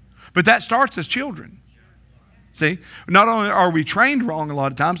mind. But that starts as children. See? Not only are we trained wrong a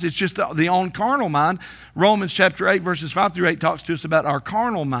lot of times, it's just the own carnal mind. Romans chapter 8 verses 5 through 8 talks to us about our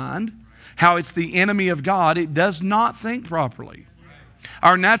carnal mind, how it's the enemy of God. It does not think properly.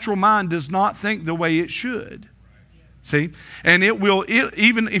 Our natural mind does not think the way it should. See? And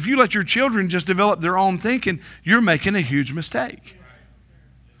even if you let your children just develop their own thinking, you're making a huge mistake.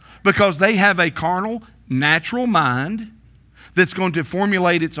 Because they have a carnal, natural mind that's going to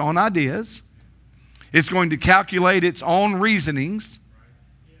formulate its own ideas. It's going to calculate its own reasonings.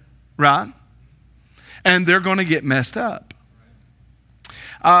 Right? And they're going to get messed up.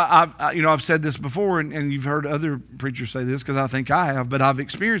 I've said this before, and you've heard other preachers say this, because I think I have, but I've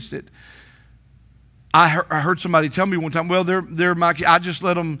experienced it. I heard somebody tell me one time, well, they're my kids. I just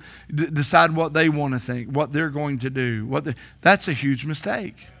let them decide what they want to think, what they're going to do. That's a huge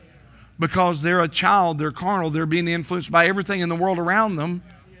mistake. Because they're a child, they're carnal, they're being influenced by everything in the world around them.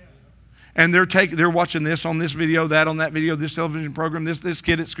 And they're watching this on this video, that on that video, this television program, this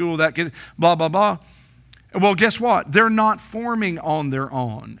kid at school, that kid, blah, blah, blah. Well, guess what? They're not forming on their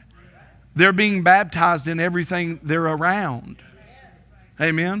own. They're being baptized in everything they're around.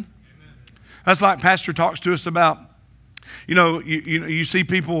 Amen? That's like Pastor talks to us about, you see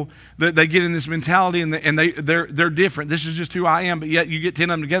people that they get in this mentality and they're different. This is just who I am, but yet you get 10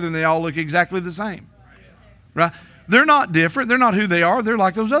 of them together and they all look exactly the same. Right? They're not different. They're not who they are. They're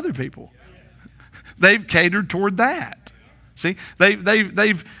like those other people. They've catered toward that. See?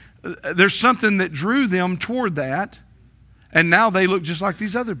 There's something that drew them toward that, and now they look just like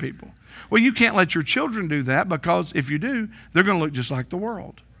these other people. Well, you can't let your children do that, because if you do, they're going to look just like the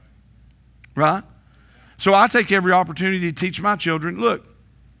world. Right? So I take every opportunity to teach my children, look,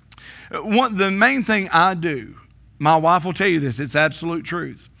 the main thing I do, my wife will tell you this, it's absolute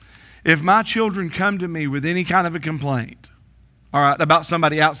truth. If my children come to me with any kind of a complaint, all right, about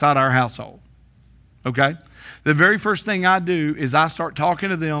somebody outside our household, okay, the very first thing I do is I start talking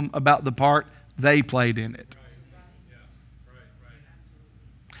to them about the part they played in it.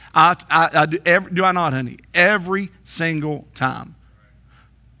 I do I not, honey? Every single time.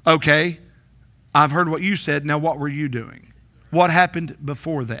 Okay, I've heard what you said. Now what were you doing? What happened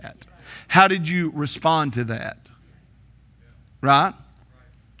before that? How did you respond to that? Right?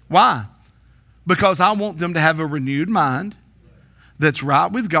 Why? Because I want them to have a renewed mind that's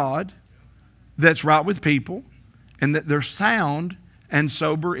right with God, that's right with people, and that they're sound and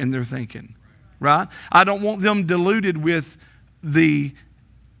sober in their thinking. Right? I don't want them diluted with the,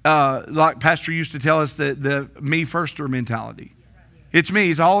 like Pastor used to tell us, the me firster mentality. It's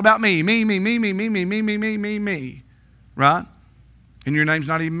me. It's all about me. Me. Right? And your name's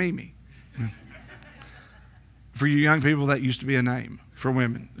not even Mimi. For you young people, that used to be a name for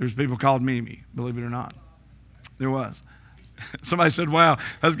women. There's people called Mimi, believe it or not. There was. Somebody said, wow,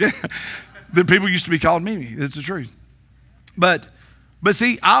 that's good. The people used to be called Mimi. That's the truth. But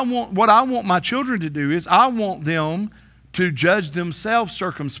see, what I want my children to do is I want them to judge themselves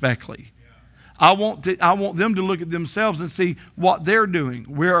circumspectly. I want them to look at themselves and see what they're doing.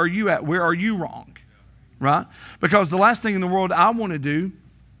 Where are you at? Where are you wrong? Right? Because the last thing in the world I want to do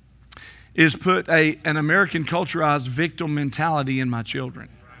is put an American culturized victim mentality in my children.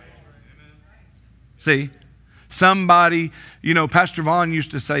 See? Somebody, Pastor Vaughn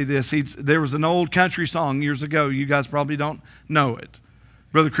used to say this. There was an old country song years ago. You guys probably don't know it.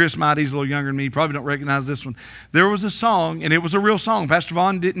 Brother Chris might, he's a little younger than me. You probably don't recognize this one. There was a song, and it was a real song. Pastor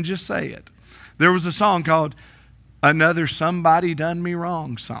Vaughn didn't just say it. There was a song called Another Somebody Done Me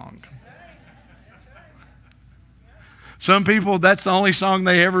Wrong song. Some people, that's the only song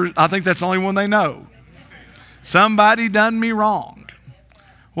I think that's the only one they know. Somebody done me wrong.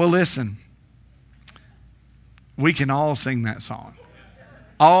 Well, listen, we can all sing that song.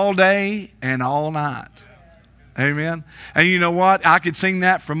 All day and all night. Amen. And you know what? I could sing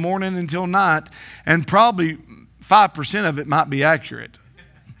that from morning until night, and probably 5% of it might be accurate.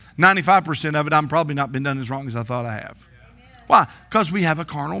 95% of it, I'm probably not been done as wrong as I thought I have. Why? Because we have a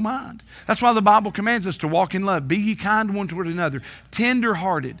carnal mind. That's why the Bible commands us to walk in love. Be ye kind one toward another,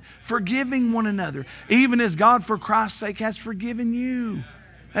 tender-hearted, forgiving one another, even as God for Christ's sake has forgiven you.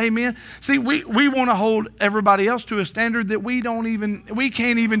 Amen. See, we want to hold everybody else to a standard that we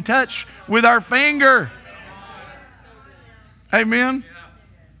can't even touch with our finger. Amen.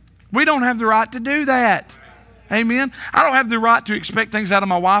 We don't have the right to do that. Amen. I don't have the right to expect things out of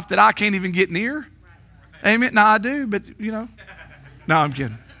my wife that I can't even get near. Amen. Now I do, but no, I'm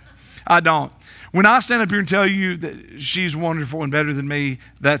kidding. I don't. When I stand up here and tell you that she's wonderful and better than me,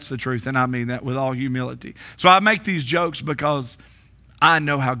 that's the truth, and I mean that with all humility. So I make these jokes because I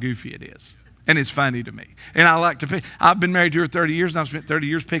know how goofy it is, and it's funny to me. And I like to pick. I've been married to her 30 years, and I've spent 30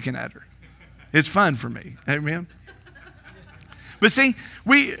 years picking at her. It's fun for me. Amen. But see,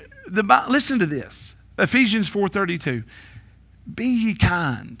 listen to this. Ephesians 4:32. Be ye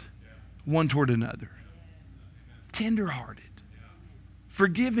kind one toward another, tender-hearted,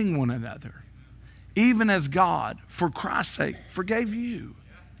 forgiving one another, even as God, for Christ's sake, forgave you.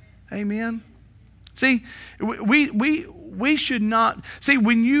 Amen. See, we should not. See,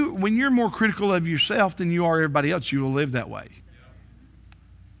 when you're more critical of yourself than you are everybody else, you will live that way.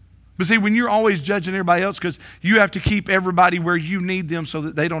 But see, when you're always judging everybody else because you have to keep everybody where you need them so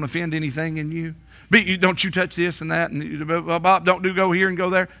that they don't offend anything in you. But don't you touch this and that, and don't go here and go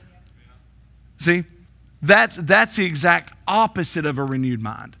there. See, that's the exact opposite of a renewed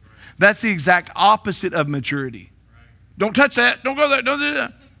mind. That's the exact opposite of maturity. Don't touch that. Don't go there. Don't do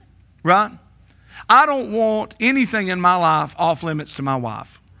that. Right? I don't want anything in my life off limits to my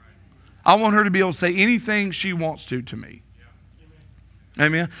wife. I want her to be able to say anything she wants to me.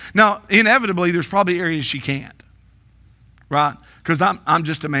 Amen. Now, inevitably, there's probably areas she can't. Right? Because I'm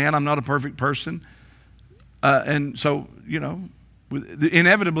just a man. I'm not a perfect person. And so,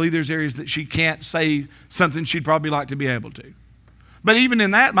 inevitably, there's areas that she can't say something she'd probably like to be able to. But even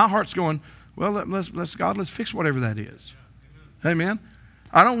in that, my heart's going, well, let's fix whatever that is. Amen.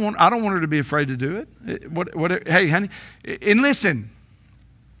 I don't want her to be afraid to do it. Hey, honey, and listen.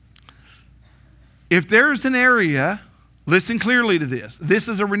 If there's an area, listen clearly to this. This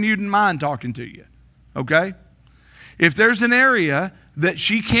is a renewed mind talking to you. Okay? If there's an area that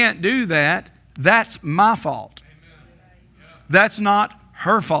she can't do that, that's my fault. That's not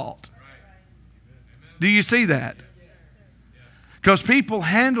her fault. Do you see that? Because people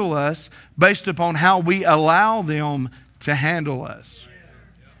handle us based upon how we allow them to handle us.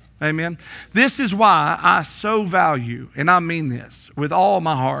 Amen. This is why I so value, and I mean this with all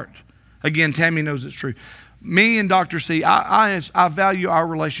my heart. Again, Tammy knows it's true. Me and Dr. C, I value our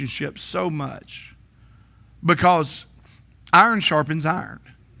relationship so much because iron sharpens iron.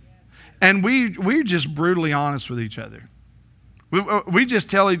 And we're just brutally honest with each other. We just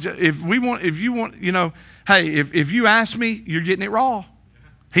tell each other, if you want, hey, if you ask me, you're getting it raw.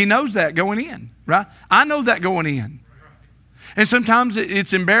 He knows that going in, right? I know that going in. And sometimes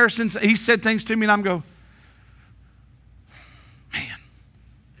it's embarrassing. He said things to me and I'm go, man,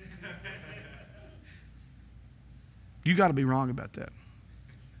 you got to be wrong about that.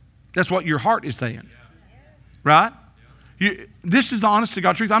 That's what your heart is saying, right? This is the honest to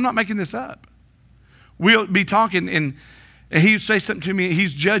God truth. I'm not making this up. We'll be talking and he would say something to me.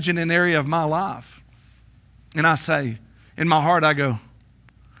 He's judging an area of my life. And I say, in my heart, I go,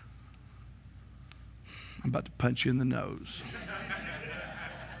 I'm about to punch you in the nose.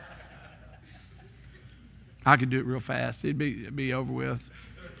 I could do it real fast. It'd be over with.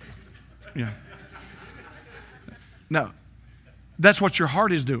 Yeah. No. That's what your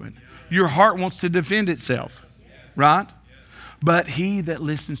heart is doing. Your heart wants to defend itself. Right? But he that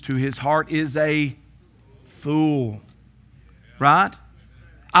listens to his heart is a fool. Right?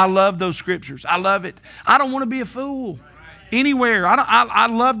 I love those scriptures. I love it. I don't want to be a fool anywhere. I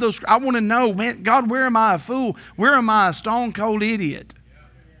love those. I want to know, man, God, where am I a fool? Where am I a stone cold idiot?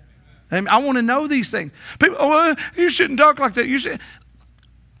 I want to know these things. People, you shouldn't talk like that. You should.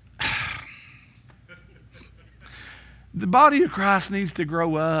 The body of Christ needs to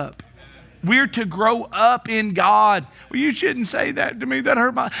grow up. We're to grow up in God. Well, you shouldn't say that to me. That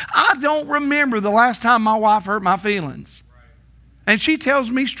hurt my... I don't remember the last time my wife hurt my feelings. And she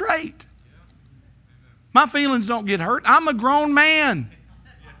tells me straight. My feelings don't get hurt. I'm a grown man.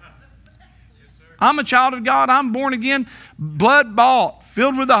 I'm a child of God. I'm born again, blood bought,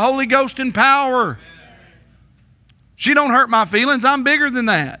 filled with the Holy Ghost and power. She don't hurt my feelings. I'm bigger than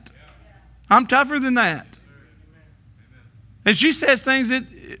that. I'm tougher than that. And she says things that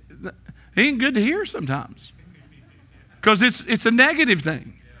ain't good to hear sometimes. Because it's a negative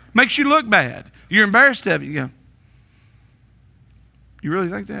thing. Makes you look bad. You're embarrassed of it. You go, you really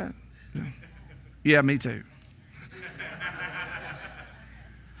think that? Yeah, me too.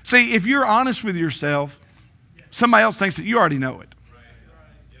 See, if you're honest with yourself, somebody else thinks that you already know it.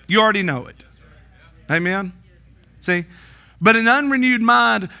 You already know it. Amen? See? But an unrenewed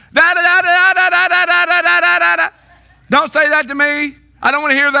mind, don't say that to me. I don't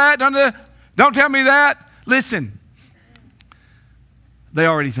want to hear that. Don't tell me that. Listen. They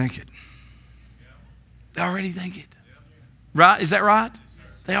already think it. They already think it. Right? Is that right?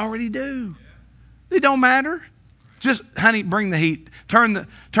 They already do. It don't matter. Just, honey, bring the heat. Turn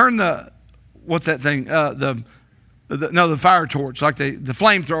the what's that thing? The fire torch, like the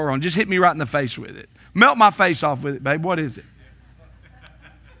flamethrower on. Just hit me right in the face with it. Melt my face off with it, babe. What is it?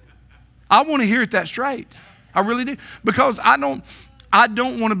 I want to hear it that straight. I really do. Because I don't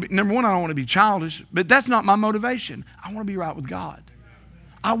want to be, number one, I don't want to be childish, but that's not my motivation. I want to be right with God.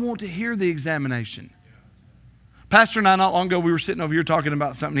 I want to hear the examination. Pastor and I, not long ago, we were sitting over here talking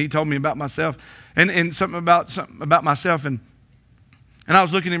about something. He told me about myself and something about myself. And I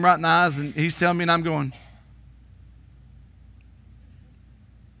was looking him right in the eyes, and he's telling me, and I'm going,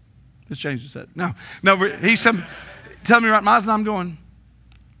 let's change this. No. He's telling me right in my eyes, and I'm going,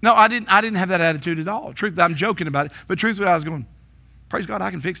 no, I didn't have that attitude at all. Truth, I'm joking about it. But truthfully, I was going, praise God,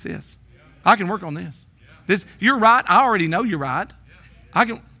 I can fix this. I can work on this. You're right. I already know you're right. I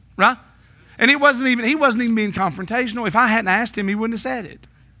can, right? And he wasn't even being confrontational. If I hadn't asked him, he wouldn't have said it.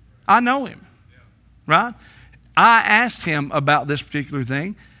 I know him. Right? I asked him about this particular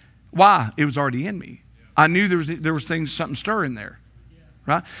thing. Why? It was already in me. I knew there was something stirring there.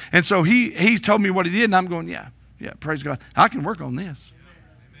 Right? And so he told me what he did, and I'm going, yeah, praise God. I can work on this.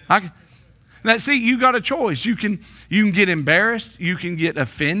 Now, see, you got a choice. You can get embarrassed. You can get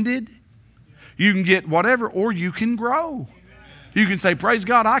offended. You can get whatever, or you can grow. You can say, praise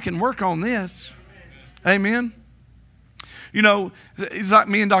God, I can work on this. Amen. You know, it's like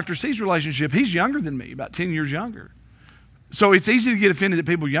me and Dr. C's relationship. He's younger than me, about 10 years younger. So it's easy to get offended at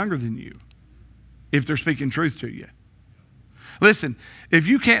people younger than you if they're speaking truth to you. Listen, if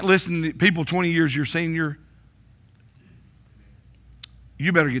you can't listen to people 20 years your senior,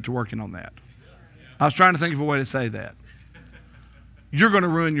 you better get to working on that. I was trying to think of a way to say that. You're going to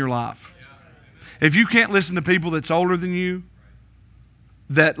ruin your life. If you can't listen to people that's older than you,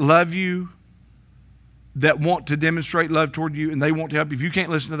 that love you, that want to demonstrate love toward you, and they want to help you, if you can't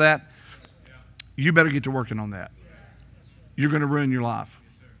listen to that, you better get to working on that. You're going to ruin your life.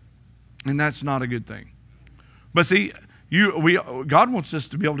 And that's not a good thing. But see, God wants us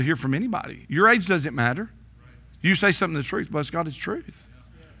to be able to hear from anybody. Your age doesn't matter. You say something that's truth, bless God, it's truth.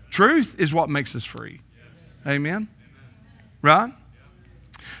 Truth is what makes us free. Amen? Right?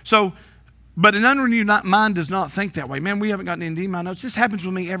 So, but an unrenewed mind does not think that way. Man, we haven't gotten into my notes. This happens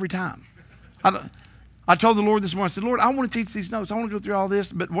with me every time. I told the Lord this morning, I said, Lord, I want to teach these notes. I want to go through all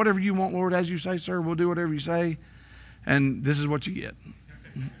this, but whatever you want, Lord, as you say, sir, we'll do whatever you say. And this is what you get.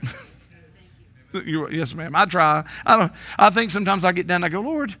 Yes, ma'am. I try. I think sometimes I get done, I go,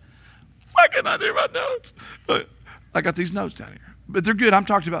 Lord, why can't I do my notes? But I got these notes down here. But they're good. I'm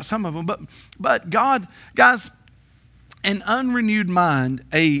talking about some of them. But God, guys, an unrenewed mind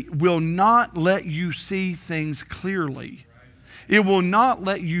will not let you see things clearly. It will not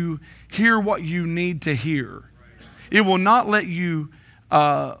let you hear what you need to hear. It will not let you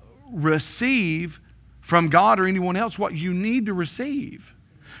receive from God or anyone else what you need to receive.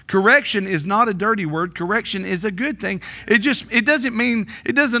 Correction is not a dirty word. Correction is a good thing. It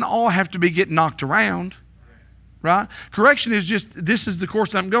doesn't all have to be getting knocked around. Right? Correction is just, this is the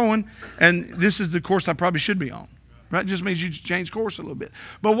course I'm going, and this is the course I probably should be on. Right? It just means you change course a little bit.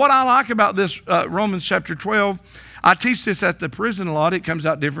 But what I like about this Romans chapter 12, I teach this at the prison a lot. It comes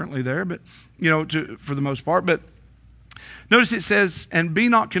out differently there, but for the most part. But notice it says, and be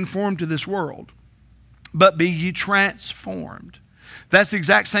not conformed to this world, but be ye transformed. That's the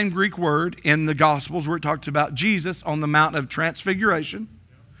exact same Greek word in the Gospels where it talks about Jesus on the Mount of Transfiguration.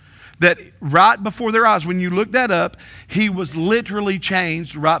 That right before their eyes, when you look that up, he was literally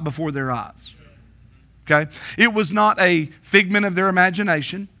changed right before their eyes. Okay? It was not a figment of their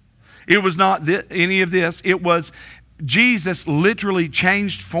imagination. It was not any of this. It was Jesus literally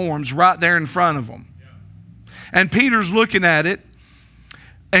changed forms right there in front of them. And Peter's looking at it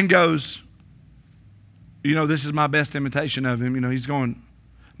and goes, this is my best imitation of him. He's going,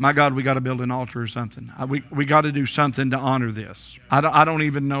 my God, we got to build an altar or something. We got to do something to honor this. I don't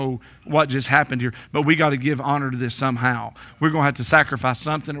even know what just happened here, but we got to give honor to this somehow. We're going to have to sacrifice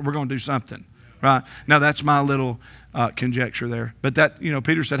something, or we're going to do something. Right? Now, that's my little conjecture there. But that,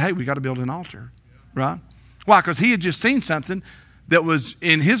 Peter said, hey, we got to build an altar. Right? Why? Because he had just seen something that was,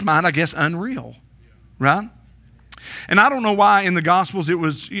 in his mind, I guess, unreal. Right? And I don't know why in the Gospels it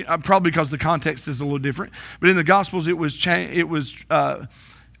was, probably because the context is a little different, but in the Gospels it was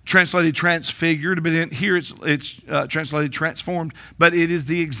translated transfigured, but here it's translated transformed, but it is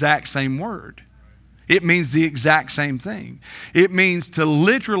the exact same word. It means the exact same thing. It means to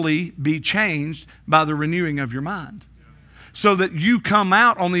literally be changed by the renewing of your mind. So that you come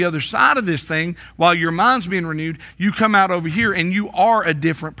out on the other side of this thing while your mind's being renewed, you come out over here and you are a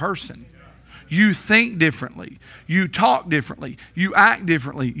different person. You think differently. You talk differently. You act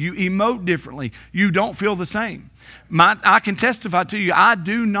differently. You emote differently. You don't feel the same. I can testify to you, I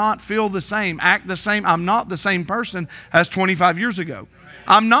do not feel the same, act the same. I'm not the same person as 25 years ago.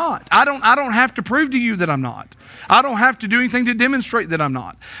 I'm not. I don't have to prove to you that I'm not. I don't have to do anything to demonstrate that I'm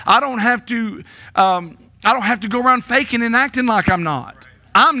not. I don't have to go around faking and acting like I'm not.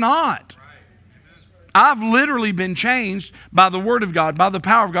 I'm not. I've literally been changed by the Word of God, by the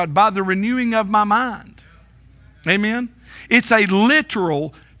power of God, by the renewing of my mind. Amen? It's a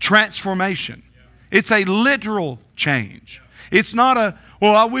literal transformation. It's a literal change. It's not a,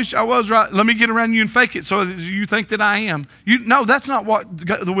 well, I wish I was right. Let me get around you and fake it so that you think that I am. No, that's not what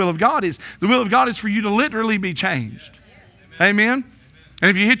the will of God is. The will of God is for you to literally be changed. Amen? And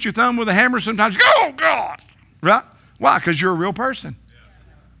if you hit your thumb with a hammer sometimes, you go, oh, God. Right? Why? Because you're a real person.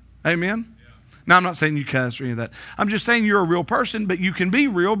 Amen? Now, I'm not saying you cuss or any of that. I'm just saying you're a real person, but you can be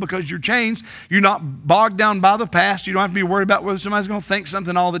real because you're changed. You're not bogged down by the past. You don't have to be worried about whether somebody's going to think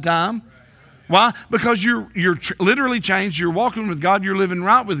something all the time. Why? Because you're literally changed. You're walking with God. You're living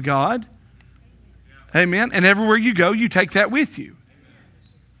right with God. Amen. And everywhere you go, you take that with you.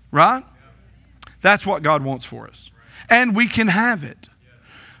 Right? That's what God wants for us. And we can have it.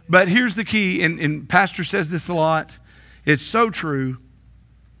 But here's the key, and Pastor says this a lot. It's so true.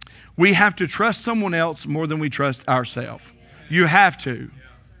 We have to trust someone else more than we trust ourselves. You have to.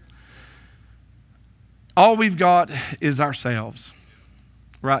 All we've got is ourselves.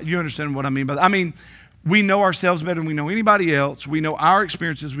 Right? You understand what I mean by that? I mean, we know ourselves better than we know anybody else. We know our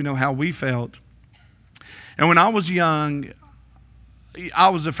experiences. We know how we felt. And when I was young, I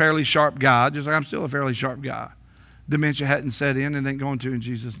was a fairly sharp guy. Just like I'm still a fairly sharp guy. Dementia hadn't set in and ain't going to in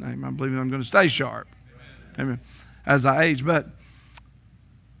Jesus' name. I'm believing I'm going to stay sharp. Amen. As I age. But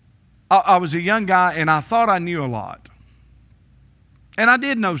I was a young guy and I thought I knew a lot. And I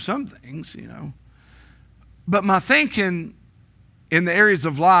did know some things, But my thinking in the areas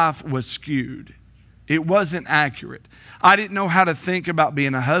of life was skewed. It wasn't accurate. I didn't know how to think about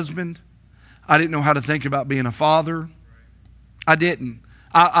being a husband. I didn't know how to think about being a father. I didn't.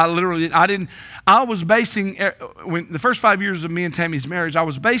 I was basing, when the first 5 years of me and Tammy's marriage, I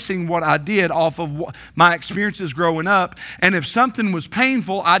was basing what I did off of my experiences growing up. And if something was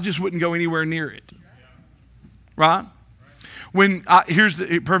painful, I just wouldn't go anywhere near it. Right? Here's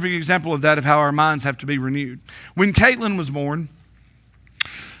the perfect example of that, of how our minds have to be renewed. When Caitlin was born,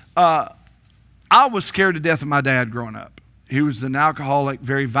 I was scared to death of my dad growing up. He was an alcoholic,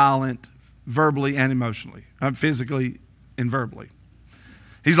 very violent, verbally and emotionally, physically and verbally.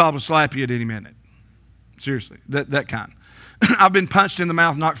 He's liable to slap you at any minute. Seriously, that kind. I've been punched in the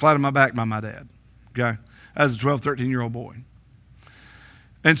mouth, knocked flat on my back by my dad, okay, as a 12, 13-year-old boy.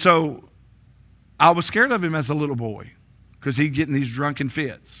 And so I was scared of him as a little boy because he'd get in these drunken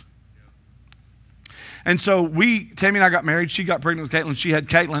fits. And so Tammy and I got married. She got pregnant with Caitlin. She had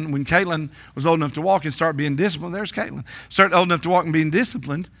Caitlin. When Caitlin was old enough to walk and start being disciplined, there's Caitlin. Started old enough to walk and being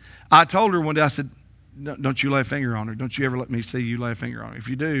disciplined. I told her one day, I said, don't you lay a finger on her. Don't you ever let me see you lay a finger on her. If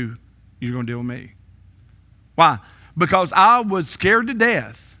you do, you're going to deal with me. Why? Because I was scared to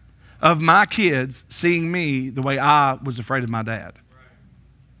death of my kids seeing me the way I was afraid of my dad.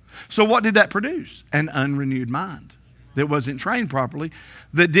 So what did that produce? An unrenewed mind that wasn't trained properly,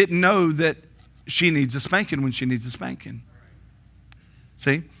 that didn't know that she needs a spanking when she needs a spanking.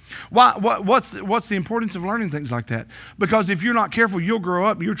 See? What's the importance of learning things like that? Because if you're not careful, you'll grow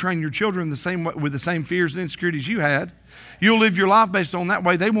up and you'll train your children the same way, with the same fears and insecurities you had. You'll live your life based on that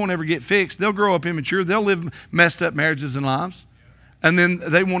way. They won't ever get fixed. They'll grow up immature. They'll live messed up marriages and lives. And then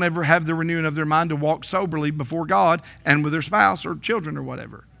they won't ever have the renewing of their mind to walk soberly before God and with their spouse or children or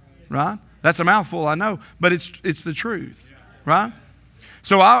whatever. Right? That's a mouthful, I know, but it's the truth. Right?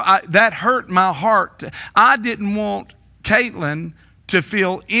 So that hurt my heart. I didn't want Caitlin to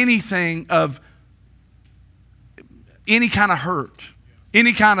feel anything of any kind of hurt,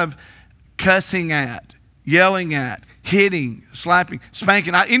 any kind of cussing at, yelling at, hitting, slapping,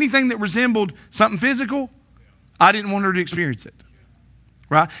 spanking, anything that resembled something physical, I didn't want her to experience it.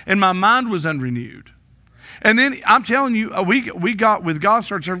 right? And my mind was unrenewed. And then I'm telling you, we got with God,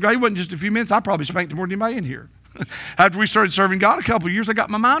 started serving God. It wasn't just a few minutes. I probably spanked more than anybody in here. After we started serving God a couple of years, I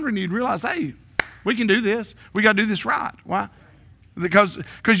got my mind renewed and realized, hey, we can do this. We got to do this right. Why? Because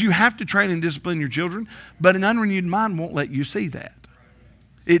you have to train and discipline your children, but an unrenewed mind won't let you see that.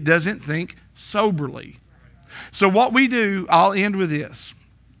 It doesn't think soberly. So what we do, I'll end with this.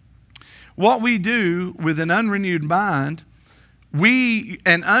 What we do with an unrenewed mind,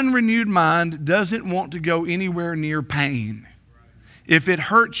 an unrenewed mind doesn't want to go anywhere near pain. If it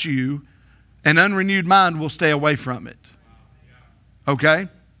hurts you, an unrenewed mind will stay away from it. Okay?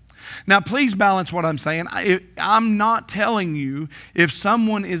 Now, please balance what I'm saying. I'm not telling you if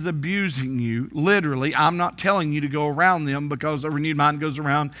someone is abusing you, literally, I'm not telling you to go around them because a renewed mind goes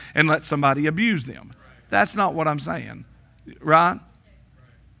around and lets somebody abuse them. That's not what I'm saying, right?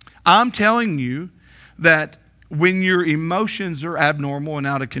 I'm telling you that when your emotions are abnormal and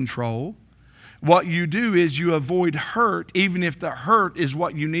out of control, what you do is you avoid hurt, even if the hurt is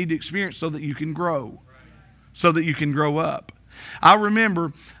what you need to experience so that you can grow, so that you can grow up. I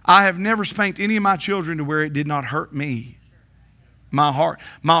remember I have never spanked any of my children to where it did not hurt me. My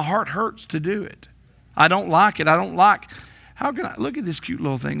heart hurts to do it. I don't like it. How can I look at this cute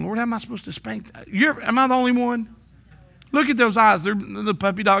little thing? Lord, how am I supposed to spank? Am I the only one? Look at those eyes. They're the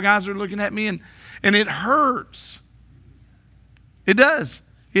puppy dog eyes are looking at me, and it hurts. It does.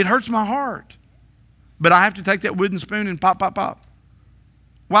 It hurts my heart. But I have to take that wooden spoon and pop, pop, pop.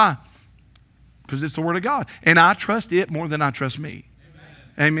 Why? Because it's the Word of God. And I trust it more than I trust me.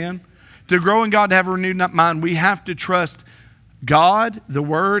 Amen. To grow in God, to have a renewed mind, we have to trust God, the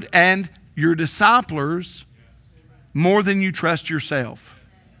Word, and your disciplers more than you trust yourself.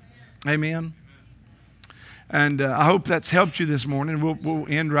 Amen. And I hope that's helped you this morning. We'll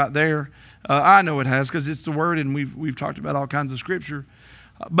end right there. I know it has because it's the Word, and we've talked about all kinds of Scripture.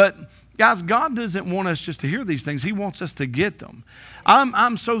 But guys, God doesn't want us just to hear these things. He wants us to get them.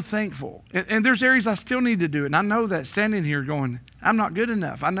 I'm so thankful. And there's areas I still need to do it. And I know that, standing here going, I'm not good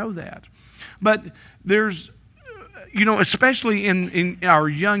enough. I know that. But there's, especially in our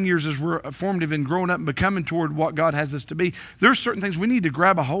young years as we're formative and growing up and becoming toward what God has us to be, there's certain things we need to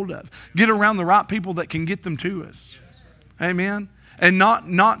grab a hold of. Get around the right people that can get them to us. Amen? And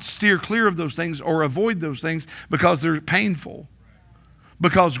not steer clear of those things or avoid those things because they're painful.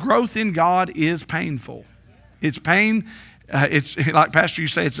 Because growth in God is painful. It's pain. It's like Pastor, you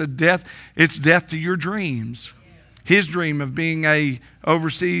say, it's death to your dreams. His dream of being a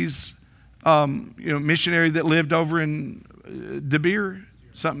overseas missionary that lived over in De Beer,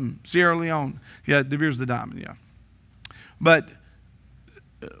 Sierra Leone. Yeah, De Beer's the diamond, yeah. But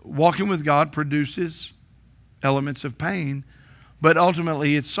walking with God produces elements of pain, but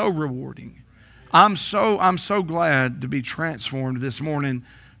ultimately it's so rewarding. I'm so glad to be transformed this morning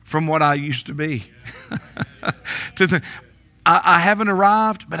from what I used to be. I haven't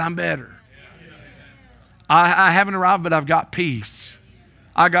arrived, but I'm better. I haven't arrived, but I've got peace.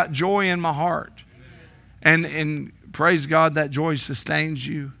 I got joy in my heart. And praise God, that joy sustains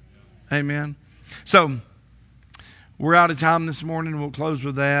you. Amen. So, we're out of time this morning. We'll close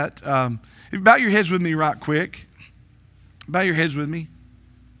with that. Bow your heads with me right quick. Bow your heads with me.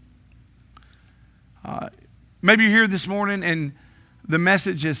 Maybe you're here this morning and the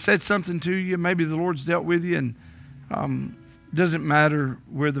message has said something to you. Maybe the Lord's dealt with you, and doesn't matter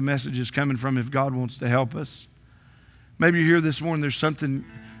where the message is coming from if God wants to help us. Maybe you're here this morning, there's something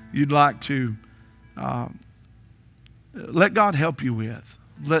you'd like to let God help you with.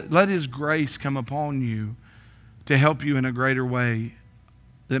 Let His grace come upon you to help you in a greater way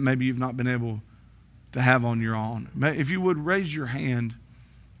that maybe you've not been able to have on your own. If you would raise your hand,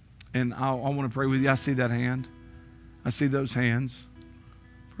 and I want to pray with you. I see that hand. I see those hands.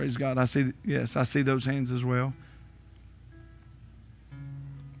 Praise God. I see those hands as well.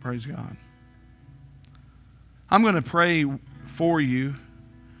 Praise God. I'm going to pray for you,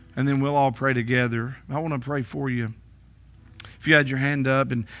 and then we'll all pray together. I want to pray for you. If you had your hand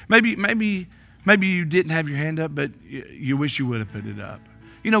up, and maybe you didn't have your hand up, but you wish you would have put it up.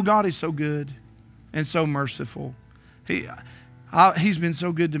 God is so good and so merciful. He's been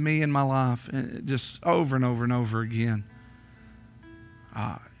so good to me in my life, just over and over and over again.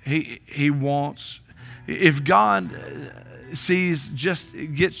 He wants, if God gets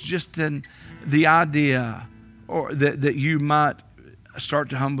the idea, or that you might start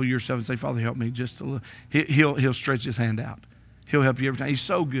to humble yourself and say, Father, help me just a little. He'll stretch His hand out. He'll help you every time. He's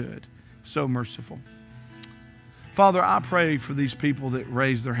so good, so merciful. Father, I pray for these people that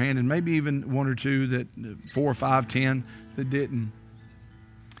raised their hand, and maybe even one or two, that 4 or 5, 10 that didn't.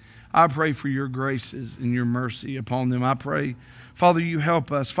 I pray for your graces and your mercy upon them. I pray, Father, you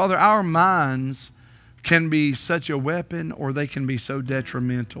help us. Father, our minds can be such a weapon, or they can be so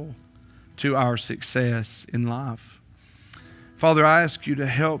detrimental to our success in life. Father, I ask you to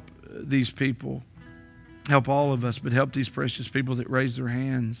help these people. Help all of us, but help these precious people that raise their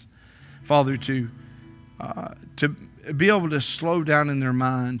hands. Father, to be able to slow down in their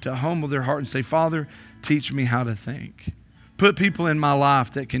mind, to humble their heart and say, Father, teach me how to think. Put people in my life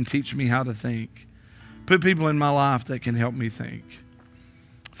that can teach me how to think. Put people in my life that can help me think.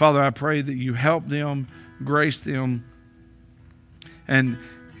 Father, I pray that you help them, grace them, and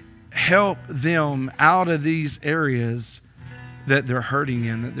help them out of these areas that they're hurting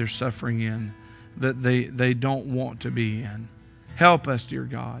in, that they're suffering in, that they don't want to be in. Help us, dear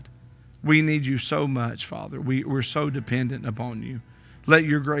God. We need you so much, Father. We're so dependent upon you. Let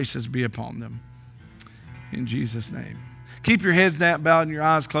your graces be upon them. In Jesus' name. Keep your heads down, bowed, and your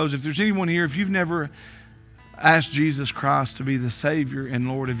eyes closed. If there's anyone here, if you've never asked Jesus Christ to be the Savior and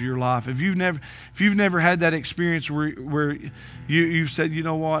Lord of your life, if you've never had that experience where you've said, you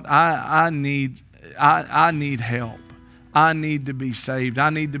know what, I need help. I need to be saved.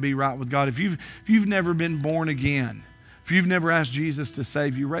 I need to be right with God. If you've never been born again, if you've never asked Jesus to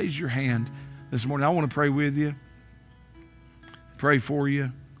save you, raise your hand this morning. I want to pray with you, pray for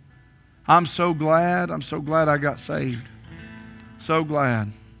you. I'm so glad I got saved. So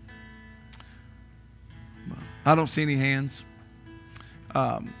glad. I don't see any hands.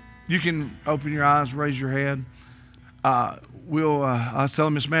 You can open your eyes, raise your head. I was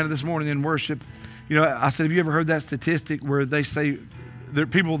telling Miss Amanda this morning in worship, I said, have you ever heard that statistic where they say, there are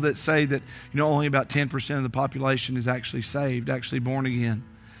people that say that, only about 10% of the population is actually saved, actually born again.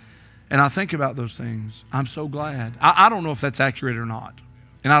 And I think about those things. I'm so glad. I don't know if that's accurate or not.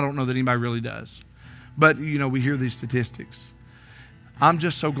 And I don't know that anybody really does. But, we hear these statistics. I'm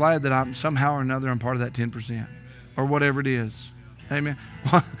just so glad that I'm somehow or another I'm part of that 10% or whatever it is. Amen.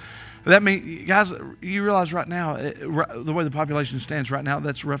 That means, guys, you realize right now, the way the population stands right now,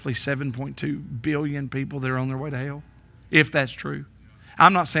 that's roughly 7.2 billion people that are on their way to hell, if that's true.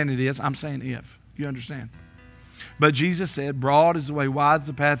 I'm not saying it is. I'm saying if. You understand? But Jesus said, broad is the way, wide is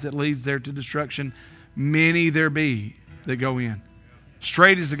the path that leads there to destruction. Many there be that go in.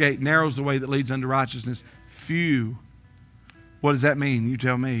 Straight is the gate, narrow is the way that leads unto righteousness. Few. What does that mean? You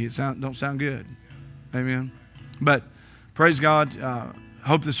tell me. It don't sound good. Amen. But praise God.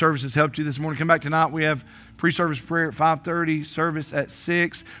 Hope the service has helped you this morning. Come back tonight. We have pre-service prayer at 5:30, service at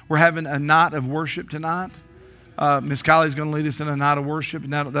 6. We're having a night of worship tonight. Miss Kylie's going to lead us in a night of worship,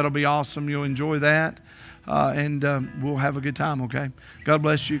 and that'll be awesome. You'll enjoy that. And we'll have a good time, okay? God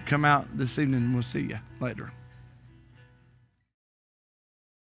bless you. Come out this evening, and we'll see you later.